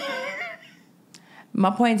hurts. My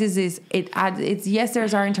point is this: it's yes,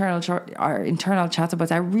 there's our internal chatter, but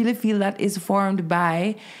I really feel that is formed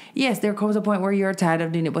by there comes a point where you're tired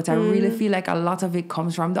of doing it, but I really feel like a lot of it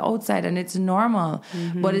comes from the outside, and it's normal.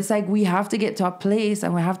 But it's like we have to get to a place,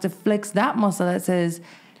 and we have to flex that muscle that says,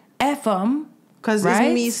 "F 'em." Because it's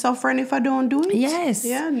me suffering if I don't do it. Yes.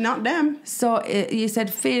 Yeah, not them. So you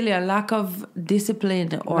said failure, lack of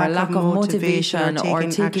discipline, or lack of motivation, or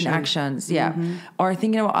taking actions. Yeah. Or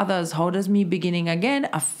thinking about others. How does me beginning again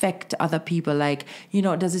affect other people? Like,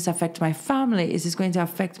 does this affect my family? Is this going to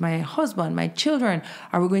affect my husband, my children?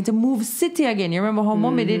 Are we going to move city again? You remember how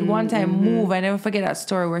mommy did one time move? I never forget that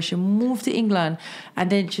story where she moved to England. And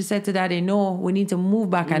then she said to daddy, no, we need to move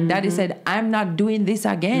back. And daddy said, I'm not doing this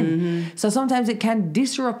again. So sometimes it can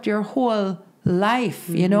disrupt your whole life,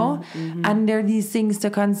 and there are these things to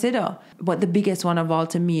consider. But the biggest one of all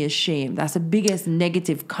to me is shame. That's the biggest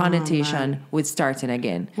negative connotation with starting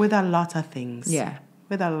again. With a lot of things. Yeah.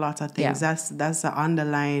 With a lot of things. Yeah. That's the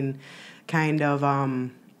underlying kind of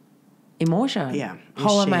emotion. Yeah.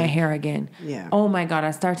 How am I here again? Yeah. Oh my God,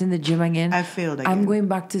 I start in the gym again. I failed again. I'm going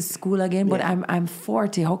back to school again, but I'm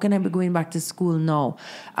 40. How can I be going back to school now?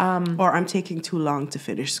 Or I'm taking too long to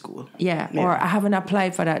finish school. Yeah. Or I haven't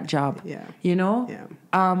applied for that job. Yeah. Yeah.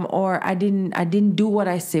 Or I didn't do what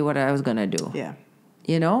I say what I was gonna do.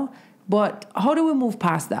 Yeah. But how do we move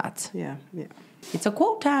past that? Yeah. Yeah. It's a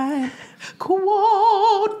quote time.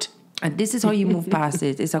 Quote. And this is how you move past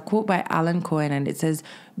it. It's a quote by Alan Cohen, and it says,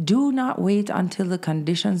 "Do not wait until the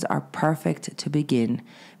conditions are perfect to begin.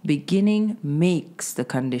 Beginning makes the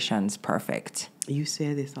conditions perfect." You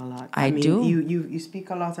say this a lot. I do. You speak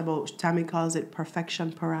a lot about, Tami calls it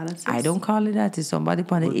perfection paralysis. I don't call it that. It's somebody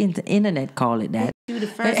on the internet call it that. You're the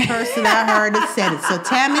first person I heard that said it. So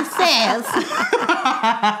Tami says.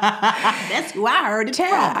 That's who I heard it from.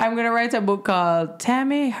 I'm going to write a book called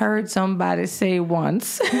Tami Heard Somebody Say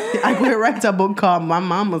Once. I'm going to write a book called My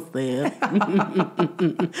Mama Said.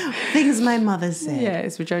 Things my mother said.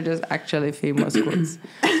 Yes, which are just actually famous quotes.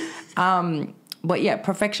 But yeah,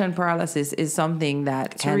 perfection paralysis is something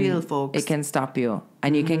that it's real, folks. It can stop you.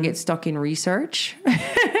 And you can get stuck in research.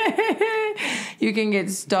 You can get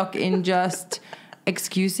stuck in just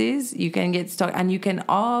excuses. You can get stuck, and you can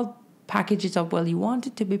all package it up. Well, you want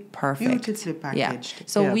it to be perfect. Beautifully packaged. Yeah.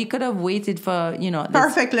 So we could have waited for,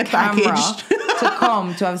 perfectly packaged to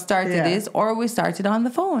come to have started this, or we started on the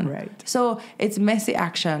phone. Right. So it's messy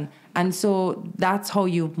action. And so that's how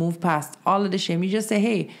you move past all of the shame. You just say,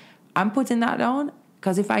 hey, I'm putting that down,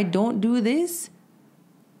 because if I don't do this,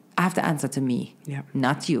 I have to answer to me,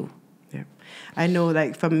 not you. Yeah. I know,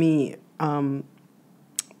 like, for me,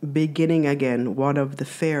 beginning again, one of the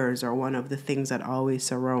fears or one of the things that always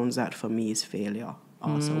surrounds that for me is failure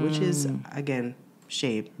also, which is, again,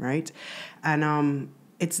 shame, right? And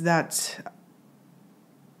it's that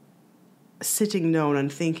sitting down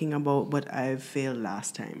and thinking about, but I failed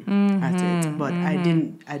last time at it, but I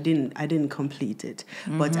didn't complete it,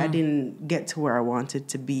 but I didn't get to where I wanted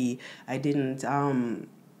to be. I didn't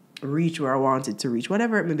reach where I wanted to reach,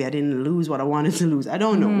 whatever it may be. I didn't lose what I wanted to lose. I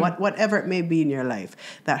don't know, whatever it may be in your life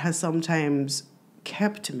that has sometimes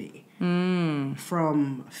kept me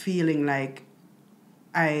from feeling like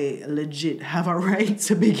I legit have a right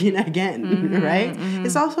to begin again, right?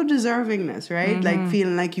 It's also deservingness, right? Like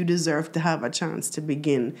feeling like you deserve to have a chance to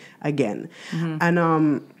begin again.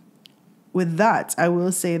 And with that, I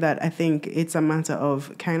will say that I think it's a matter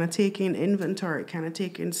of kind of taking inventory, kind of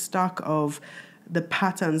taking stock of the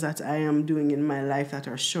patterns that I am doing in my life that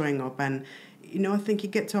are showing up. And, I think you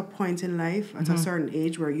get to a point in life at a certain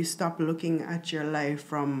age where you stop looking at your life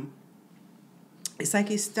from... It's like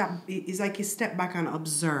you step back and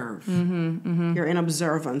observe. You're in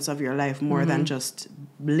observance of your life more than just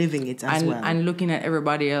living it as well. And looking at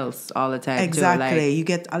everybody else all the time. Exactly. Too, you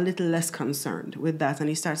get a little less concerned with that, and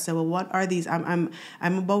you start to say, well, what are these? I'm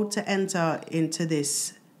about to enter into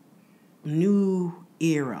this new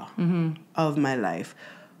era of my life.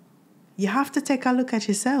 you have to take a look at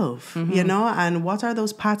yourself, you know, and what are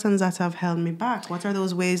those patterns that have held me back? What are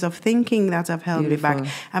those ways of thinking that have held me back?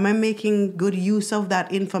 Am I making good use of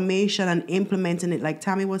that information and implementing it? Like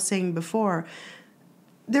Tami was saying before,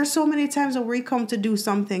 there's so many times that we come to do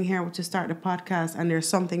something here to start the podcast and there's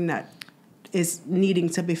something that is needing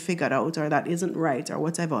to be figured out or that isn't right or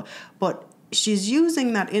whatever. But she's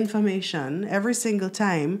using that information every single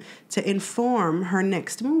time to inform her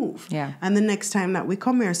next move. Yeah. And the next time that we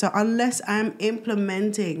come here. So unless I'm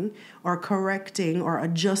implementing or correcting or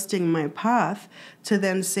adjusting my path to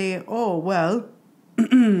then say, oh, well,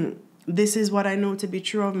 this is what I know to be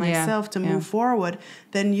true of myself to move forward,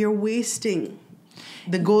 then you're wasting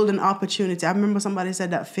the golden opportunity. I remember somebody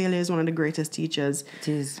said that failure is one of the greatest teachers. It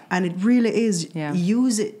is. And it really is. Yeah.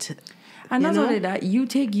 Use it. And not only that, you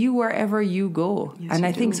take you wherever you go. Yes, and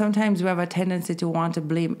I think sometimes we have a tendency to want to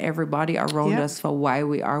blame everybody around us for why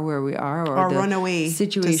we are where we are. Or the run away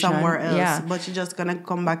situation. To somewhere else. Yeah. But you're just going to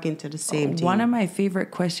come back into the same thing. One of my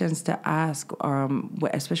favorite questions to ask,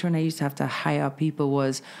 especially when I used to have to hire people,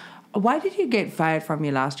 was, why did you get fired from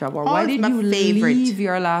your last job? Or why did you leave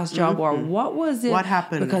your last job? Or what was it? What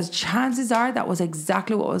happened? Because chances are that was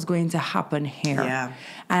exactly what was going to happen here. Yeah.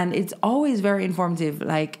 And it's always very informative,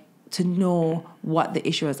 like, to know what the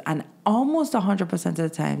issue is. And almost 100% of the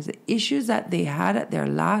times, the issues that they had at their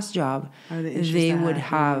last job, they would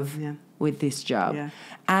have with this job. Yeah.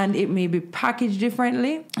 And it may be packaged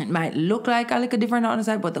differently. It might look like a little different on the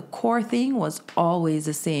side, but the core thing was always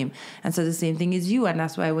the same. And so the same thing is you. And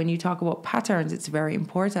that's why when you talk about patterns, it's very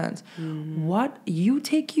important. What you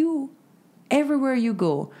take you everywhere you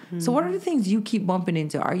go. So what are the things you keep bumping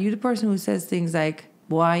into? Are you the person who says things like,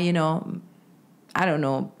 well, you know, I don't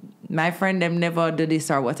know, my friend them never do this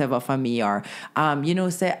or whatever for me, or you know,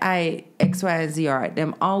 say I X, Y, and Z, or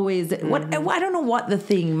them always what I don't know what the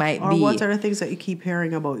thing might be. Or what are the things that you keep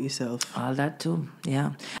hearing about yourself? All that too,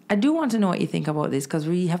 yeah. I do want to know what you think about this, because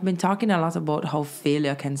we have been talking a lot about how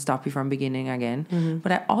failure can stop you from beginning again.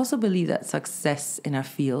 But I also believe that success in a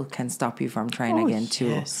field can stop you from trying again too.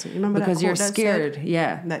 Yes. Remember because that you're scared,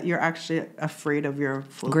 that you're actually afraid of your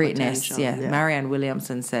full greatness. potential. Yeah. Marianne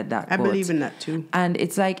Williamson said that. I believe in that too. And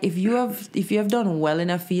it's like if you have done well in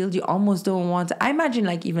a field, you almost don't want to. I imagine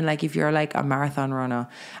like even like if you're like a marathon runner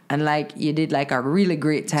and like you did like a really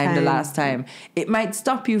great time the last time, it might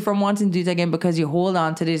stop you from wanting to do it again because you hold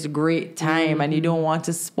on to this great time and you don't want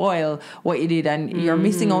to spoil what you did, and you're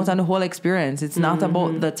missing out on the whole experience. It's not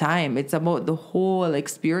about the time, it's about the whole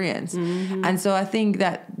experience. And so I think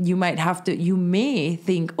that you may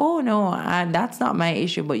think, oh no, that's not my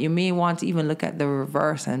issue, but you may want to even look at the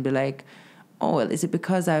reverse and be like, oh, well, is it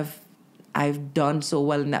because I've done so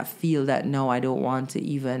well in that field that no, I don't want to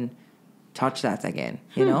even touch that again,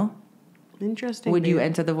 you know? Interesting. Would you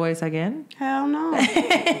enter The Voice again? Hell no.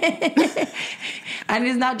 And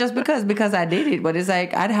it's not just because I did it, but it's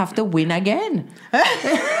like I'd have to win again. You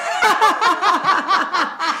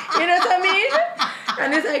know what I mean?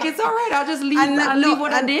 And it's like, it's all right, I'll just leave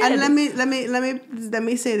what I did. And let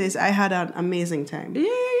me say this. I had an amazing time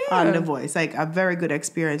on The Voice. Like a very good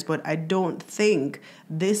experience, but I don't think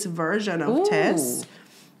this version of Tess,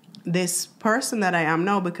 this person that I am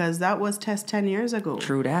now, because that was Tess 10 years ago.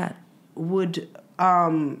 True that. Would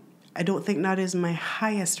I don't think that is my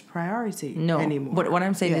highest priority anymore. But what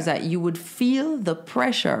I'm saying is that you would feel the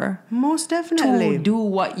pressure, most definitely, to do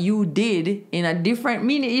what you did in a different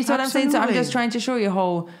meaning. You see what I'm saying? So I'm just trying to show you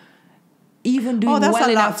how even doing well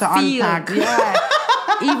in a field,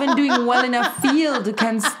 even doing well in a field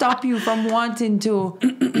can stop you from wanting to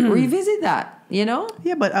revisit that. You know?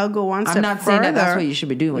 Yeah, but I'll go one step further. I'm not saying that that's what you should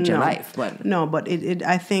be doing with your life, but no, but it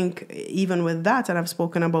I think even with that, and I've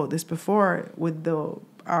spoken about this before, with the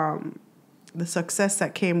success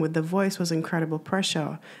that came with The Voice was incredible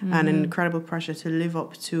pressure, and incredible pressure to live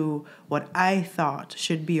up to what I thought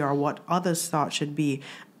should be or what others thought should be,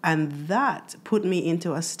 and that put me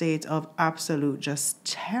into a state of absolute just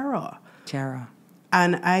terror.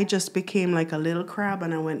 And I just became like a little crab,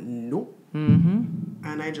 and I went nope.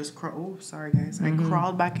 And I just sorry guys. I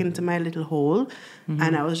crawled back into my little hole,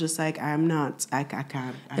 and I was just like, I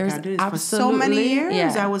can't do this. For so many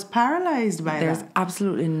years, I was paralyzed by that. There's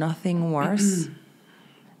absolutely nothing worse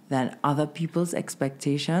than other people's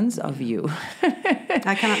expectations of you.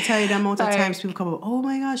 I cannot tell you the amount of times people come up, oh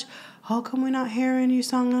my gosh, how come we're not hearing your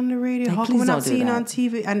song on the radio? How come we're not seeing it on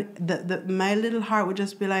TV? And my little heart would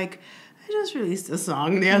just be like, I just released a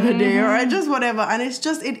song the other day, or I just whatever. And it's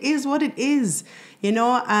just, it is what it is, you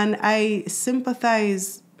know? And I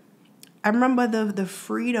sympathize. I remember the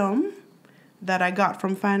freedom that I got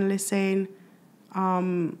from finally saying,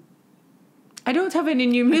 I don't have any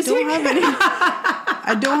new music. I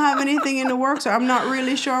I don't have anything in the works, or I'm not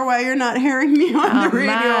really sure why you're not hearing me on the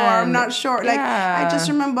radio, or I'm not sure. Like, I just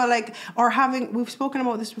remember, like, or we've spoken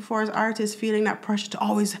about this before as artists, feeling that pressure to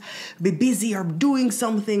always be busy or doing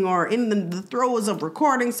something or in the throes of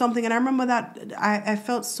recording something. And I remember that I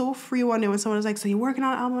felt so free one day when someone was like, so you're working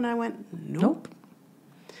on an album? And I went, nope.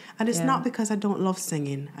 And it's not because I don't love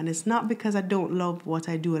singing, and it's not because I don't love what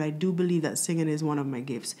I do, and I do believe that singing is one of my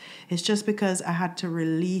gifts. It's just because I had to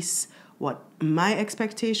release what my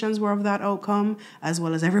expectations were of that outcome, as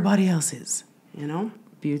well as everybody else's, you know?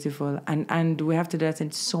 Beautiful. And we have to do that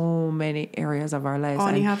in so many areas of our lives. Oh,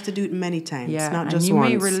 and you have to do it many times, not just once. And you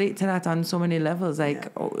may once. relate to that on so many levels.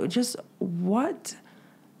 Like, just what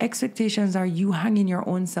expectations are you hanging your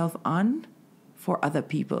own self on for other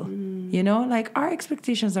people? You know, like, our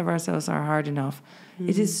expectations of ourselves are hard enough.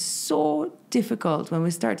 It is so difficult when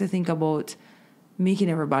we start to think about making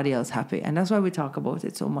everybody else happy. And that's why we talk about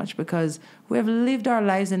it so much, because we have lived our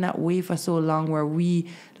lives in that way for so long, where we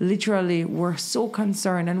literally were so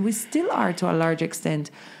concerned, and we still are to a large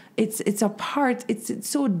extent. It's a part, it's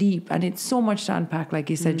so deep, and it's so much to unpack,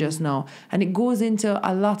 like you said just now. And it goes into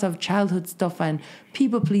a lot of childhood stuff and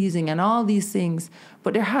people pleasing and all these things.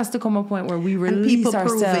 But there has to come a point where we release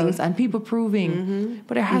ourselves and people proving.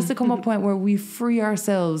 But there has to come a point where we free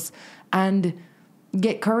ourselves and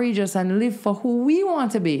get courageous and live for who we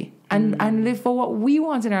want to be and live for what we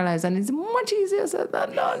want in our lives. And it's much easier said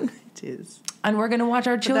than done. It is. And we're going to watch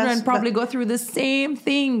our children probably go through the same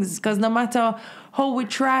things, because no matter how we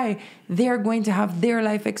try, they're going to have their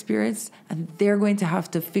life experience, and they're going to have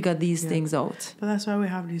to figure these things out. But that's why we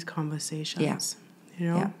have these conversations. Yeah.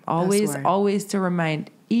 You know? Yeah. Always to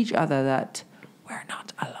remind each other that we're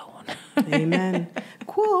not alone. Amen.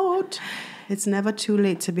 Quote, it's never too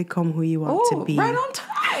late to become who you want to be. Right on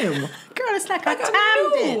time. Girl, it's like a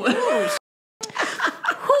time did.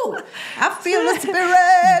 I feel the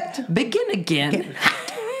spirit. Begin again.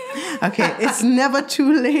 Okay, it's never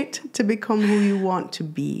too late to become who you want to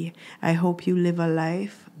be. I hope you live a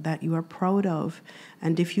life that you are proud of.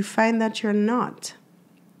 And if you find that you're not,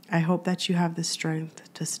 I hope that you have the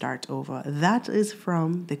strength to start over. That is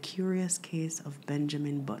from The Curious Case of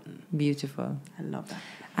Benjamin Button. Beautiful. I love that.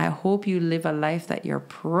 I hope you live a life that you're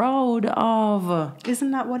proud of.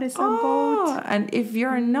 Isn't that what it's about? And if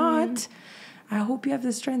you're not, I hope you have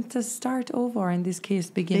the strength to start over. In this case,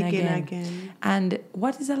 begin again. And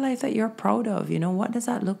what is a life that you're proud of? You know, what does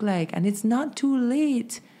that look like? And it's not too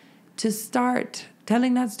late to start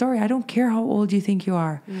telling that story. I don't care how old you think you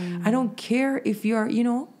are. I don't care if you're, you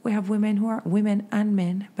know, we have women and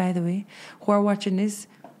men, by the way, who are watching this.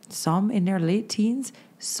 Some in their late teens,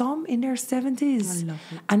 some in their 70s. I love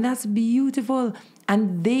it. And that's beautiful.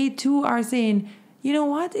 And they too are saying, you know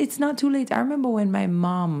what? It's not too late. I remember when my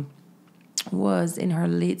mom was in her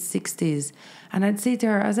late 60s, and I'd say to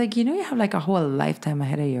her, I was like, you know, you have like a whole lifetime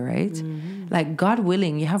ahead of you, right? Like, God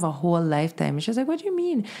willing, you have a whole lifetime. And she was like, what do you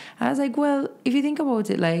mean? And I was like, well, if you think about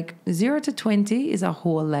it, like 0 to 20 is a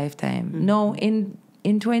whole lifetime. No, in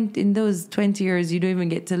those 20 years, you don't even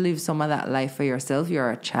get to live some of that life for yourself. You're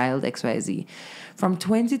a child, XYZ. From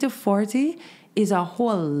 20 to 40 is a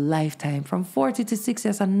whole lifetime. From 40 to 60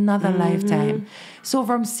 is another lifetime. So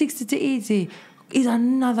from 60 to 80 is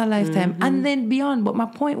another lifetime. And then beyond. But my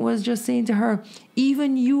point was just saying to her,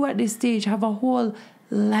 even you at this stage have a whole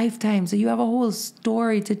lifetime. So you have a whole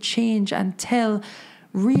story to change and tell,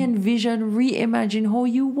 re-envision, reimagine how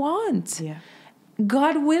you want. Yeah.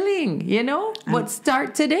 God willing, you know? But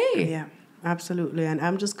start today. Yeah, absolutely. And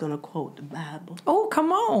I'm just going to quote the Bible. Oh,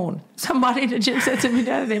 come on. Somebody in the gym said to me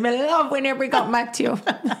the other day, I love when they bring up Matthew.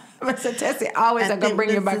 Mr. Tessie always going to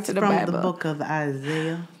bring you back to the Bible. From the book of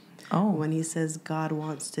Isaiah. When he says God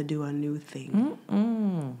wants to do a new thing.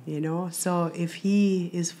 You know? So if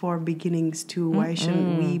he is for beginnings too, why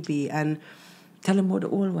shouldn't we be? And tell him about the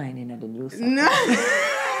old wine in the new song. No.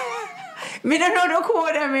 Me don't know the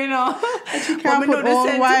quote, you know. You can't put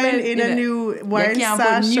old wine in a new wine sack. You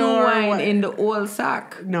can't put new wine in the old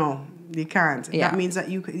sack. No, you can't. Yeah. That means that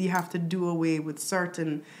you have to do away with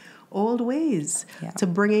certain old ways to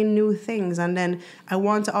bring in new things. And then I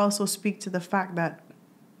want to also speak to the fact that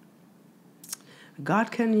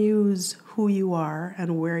God can use who you are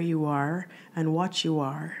and where you are and what you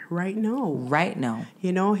are right now. Right now.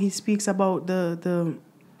 You know, he speaks about the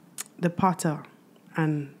potter.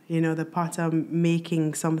 And, you know, the potter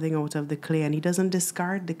making something out of the clay. And he doesn't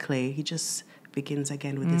discard the clay. He just begins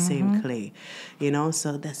again with the same clay. You know,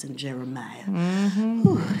 so that's in Jeremiah.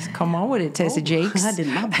 Come on with it, Tessie Jakes. I did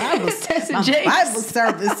my Bible, Bible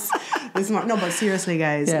service. No, but seriously,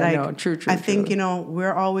 guys. Yeah, like, no, true. I think, you know,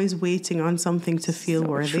 we're always waiting on something to feel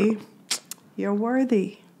worthy. True. You're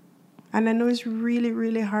worthy. And I know it's really,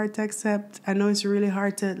 really hard to accept. I know it's really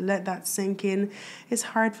hard to let that sink in. It's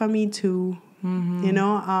hard for me too. Mm-hmm. You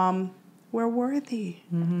know, we're worthy.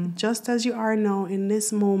 Mm-hmm. Just as you are now in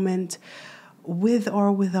this moment, with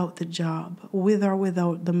or without the job, with or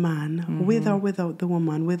without the man, mm-hmm. with or without the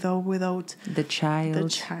woman, with or without the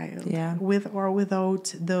child, yeah, with or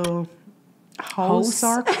without the house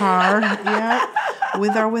or car, yeah,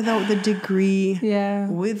 with or without the degree, yeah,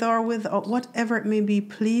 with or without whatever it may be.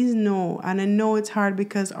 Please know, and I know it's hard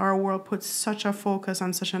because our world puts such a focus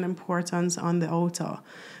and such an importance on the outer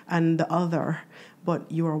and the other,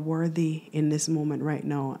 but you are worthy in this moment right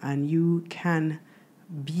now, and you can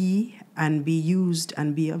be and be used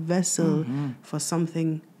and be a vessel mm-hmm. for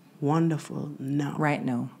something wonderful now. Right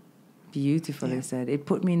now. Beautifully said. It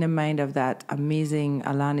put me in the mind of that amazing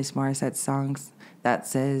Alanis Morissette songs that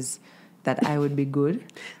says that I would be good.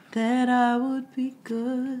 That I would be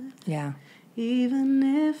good. Yeah. Even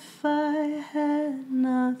if I had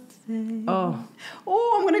nothing. Oh,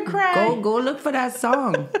 I'm gonna cry. Go look for that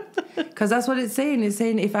song, because that's what it's saying. It's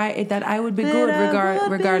saying that I would be good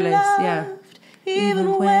regardless. Yeah.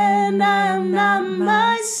 Even when I am not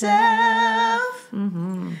myself,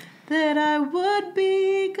 mm-hmm. that I would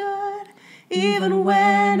be good, even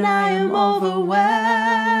when I am overwhelmed.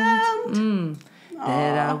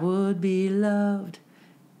 That I would be loved.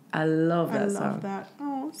 I love that song. I love that.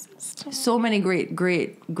 Oh, sister. So many great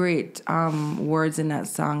words in that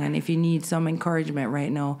song. And if you need some encouragement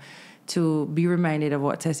right now, to be reminded of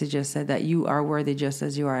what Tessie just said, that you are worthy just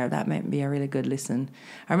as you are, that might be a really good listen.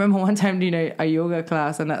 I remember one time doing a yoga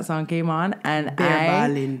class and that song came on and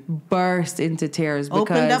I burst into tears because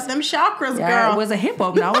opened up them chakras, girl. It was a hip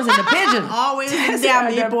hop. Now I was in the pigeon. Always in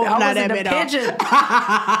damn hip hop. I was in the pigeon.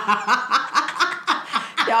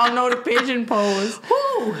 Y'all know the pigeon pose.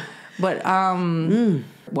 Woo. But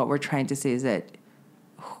what we're trying to say is that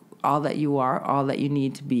all that you are, all that you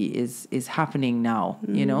need to be is happening now,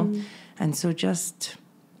 you know? And so just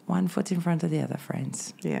one foot in front of the other,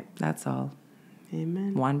 friends. Yeah. That's all.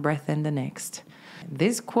 Amen. One breath and the next.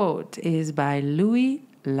 This quote is by Louis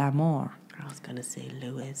L'Amour. I was going to say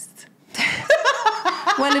Louis.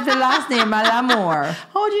 Well, if the last name is L'Amour.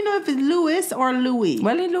 How do you know if it's Louis or Louis?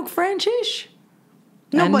 Well, it look Frenchish.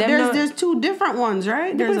 No, and but there's two different ones,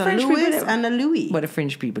 right? There's a Louis and a Louis. But the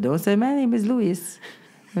French people don't say, my name is Louis.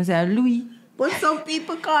 They say Louis. What some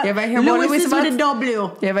people call you ever hear about Louis with a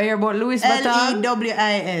W. You ever hear about Louis Vuitton? Lewis.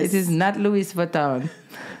 It is not Louis Vuitton.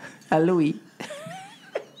 A Louis.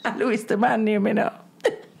 A Louis the man near me now.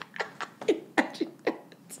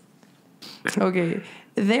 Okay.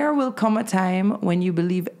 There will come a time when you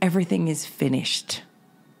believe everything is finished.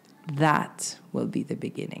 That will be the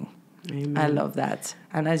beginning. Amen. I love that.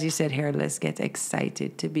 And as you said here, let's get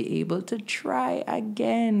excited to be able to try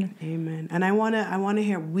again. Amen. And we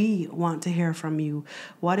want to hear from you.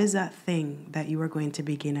 What is that thing that you are going to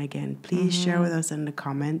begin again? Please share with us in the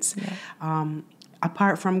comments. Yeah.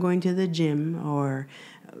 Apart from going to the gym or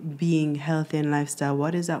being healthy and lifestyle,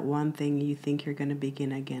 what is that one thing you think you're going to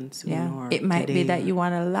begin again soon? Yeah. Or it might today? be that you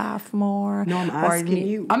want to laugh more. No, I'm asking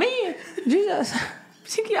you. I mean, Jesus. I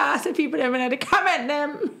think you ask the people that to comment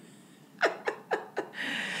them.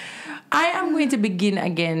 I am going to begin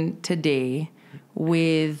again today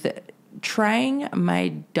with trying my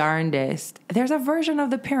darndest. There's a version of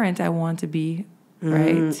the parent I want to be,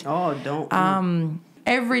 right? Oh, don't.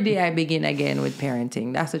 Every day I begin again with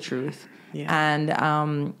parenting. That's the truth. Yeah. And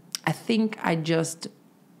I think I just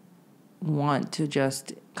want to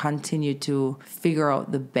just continue to figure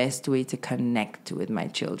out the best way to connect with my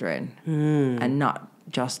children and not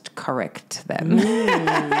just correct them.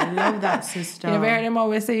 I love that, sister. You ever heard them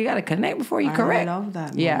always say you got to connect before you correct? I love that,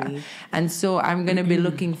 mommy. Yeah. And so I'm going to be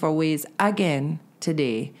looking for ways again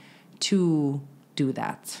today to do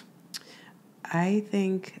that. I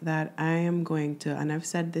think that I am going to, and I've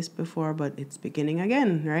said this before, but it's beginning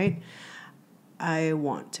again, right? I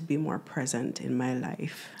want to be more present in my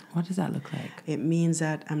life. What does that look like? It means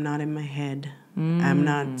that I'm not in my head. I'm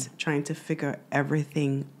not trying to figure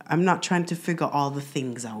everything. I'm not trying to figure all the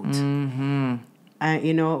things out. My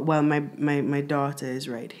daughter is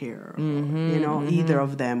right here. Either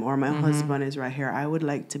of them, or my husband is right here. I would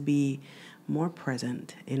like to be more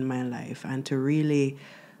present in my life and to really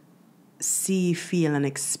see, feel, and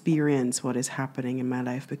experience what is happening in my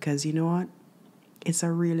life, because you know what? It's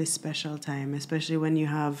a really special time, especially when you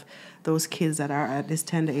have those kids that are at this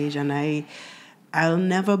tender age, and I'll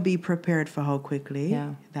never be prepared for how quickly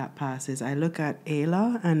that passes. I look at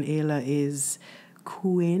Ayla, and Ayla is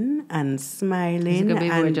cooing and smiling. She's a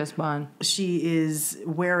baby just born. She is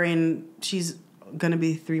she's gonna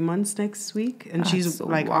be 3 months next week, and she's so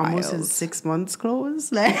like wild. almost in 6 months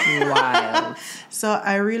clothes. Like Wild. So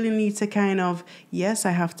I really need to kind of, yes,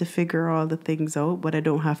 I have to figure all the things out, but I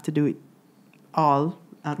don't have to do it all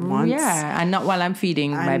at once. Yeah, and not while I'm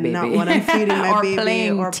feeding my baby. Not when I'm feeding my or baby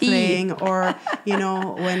playing or tea. playing. Or, you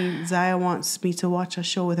know, when Zaya wants me to watch a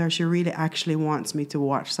show with her, she really actually wants me to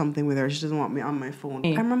watch something with her. She doesn't want me on my phone.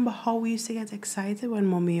 I remember how we used to get excited when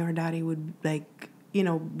mommy or daddy would, like, you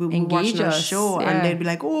know, we would watch a show and they'd be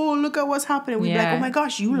like, oh, look at what's happening. We'd be like, oh my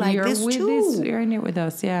gosh, you like this too. You're in it with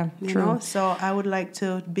us, yeah. You know, so I would like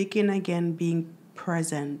to begin again being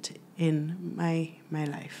present in my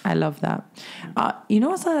life. I love that. You know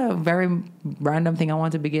what's a very random thing I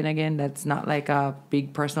want to begin again that's not like a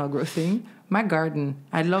big personal growth thing? My garden.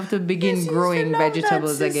 I'd love to begin growing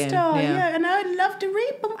vegetables again. Yeah, and I'd love to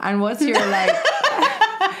reap them. And what's your like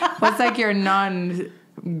what's like your non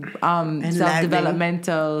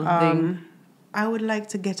self-developmental thing? I would like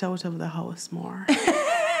to get out of the house more.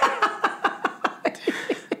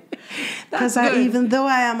 Because even though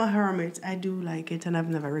I am a hermit, I do like it, and I've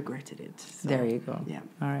never regretted it. So, there you go. Yeah.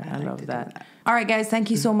 All right. I love that. All right, guys. Thank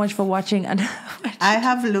you so much for watching. And I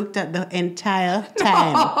have looked at the entire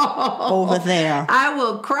time over there. I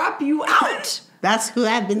will crop you out. That's who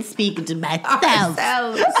I've been speaking to myself.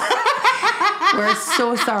 We're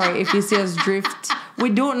so sorry if you see us drift. We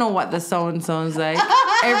don't know what the sound sounds like.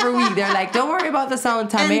 Every week they're like, don't worry about the sound,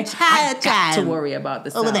 Tami. Entire time. To worry about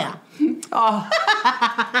the sound. Over there. Oh.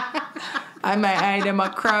 I might eye them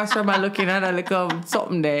across from looking at a little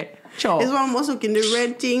something there. Sure. Is one most looking the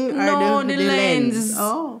red thing or no, the lens?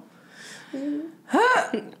 Oh.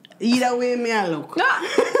 Either way me I look.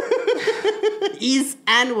 East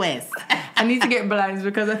and west. I need to get blinds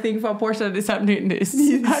because I think for a portion of this I'm doing this.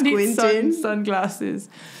 I need sunglasses.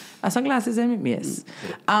 Sunglasses, yes.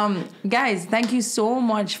 Guys, thank you so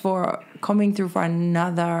much for coming through for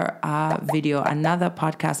another video, another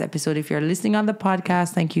podcast episode. If you're listening on the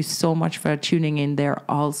podcast, thank you so much for tuning in there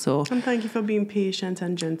also. And thank you for being patient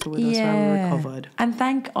and gentle with us while we recovered. And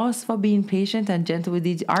thank us for being patient and gentle with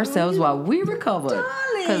ourselves while we recovered.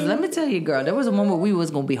 Because let me tell you, girl, there was a moment we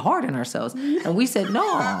was going to be hard on ourselves. And we said,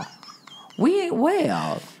 no, we ain't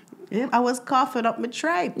well. Yeah, I was coughing up my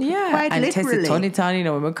tripe. Yeah, quite and literally. tested Tony, you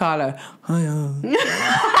know, when we call her.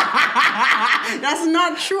 That's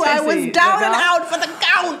not true. Tessie, I was down and out for the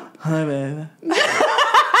count. Hi, baby.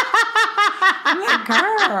 I'm like,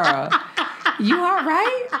 girl, you all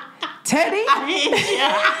right, Teddy?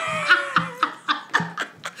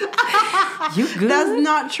 You good? That's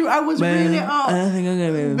not true. I was really out. I think I'm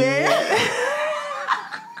gonna be.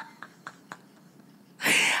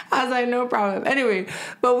 I was like, no problem. Anyway,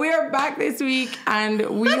 but we are back this week,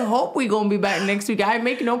 and we hope we're going to be back next week. I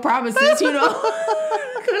make no promises, you know,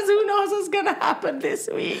 because who knows what's going to happen this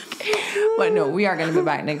week. But no, we are going to be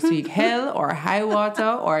back next week. Hell or high water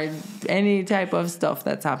or any type of stuff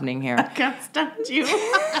that's happening here. I can't stand you.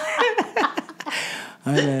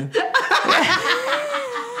 I know.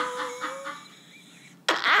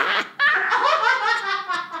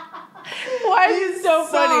 Why is it so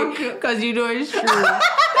funny? Because you know it's true.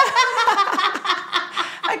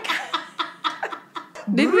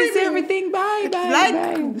 Did we say everything? Bye,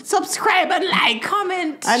 bye. Subscribe and like,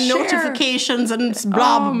 comment, and share. Notifications and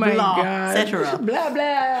blah, blah, God. etc. Blah,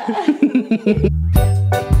 blah.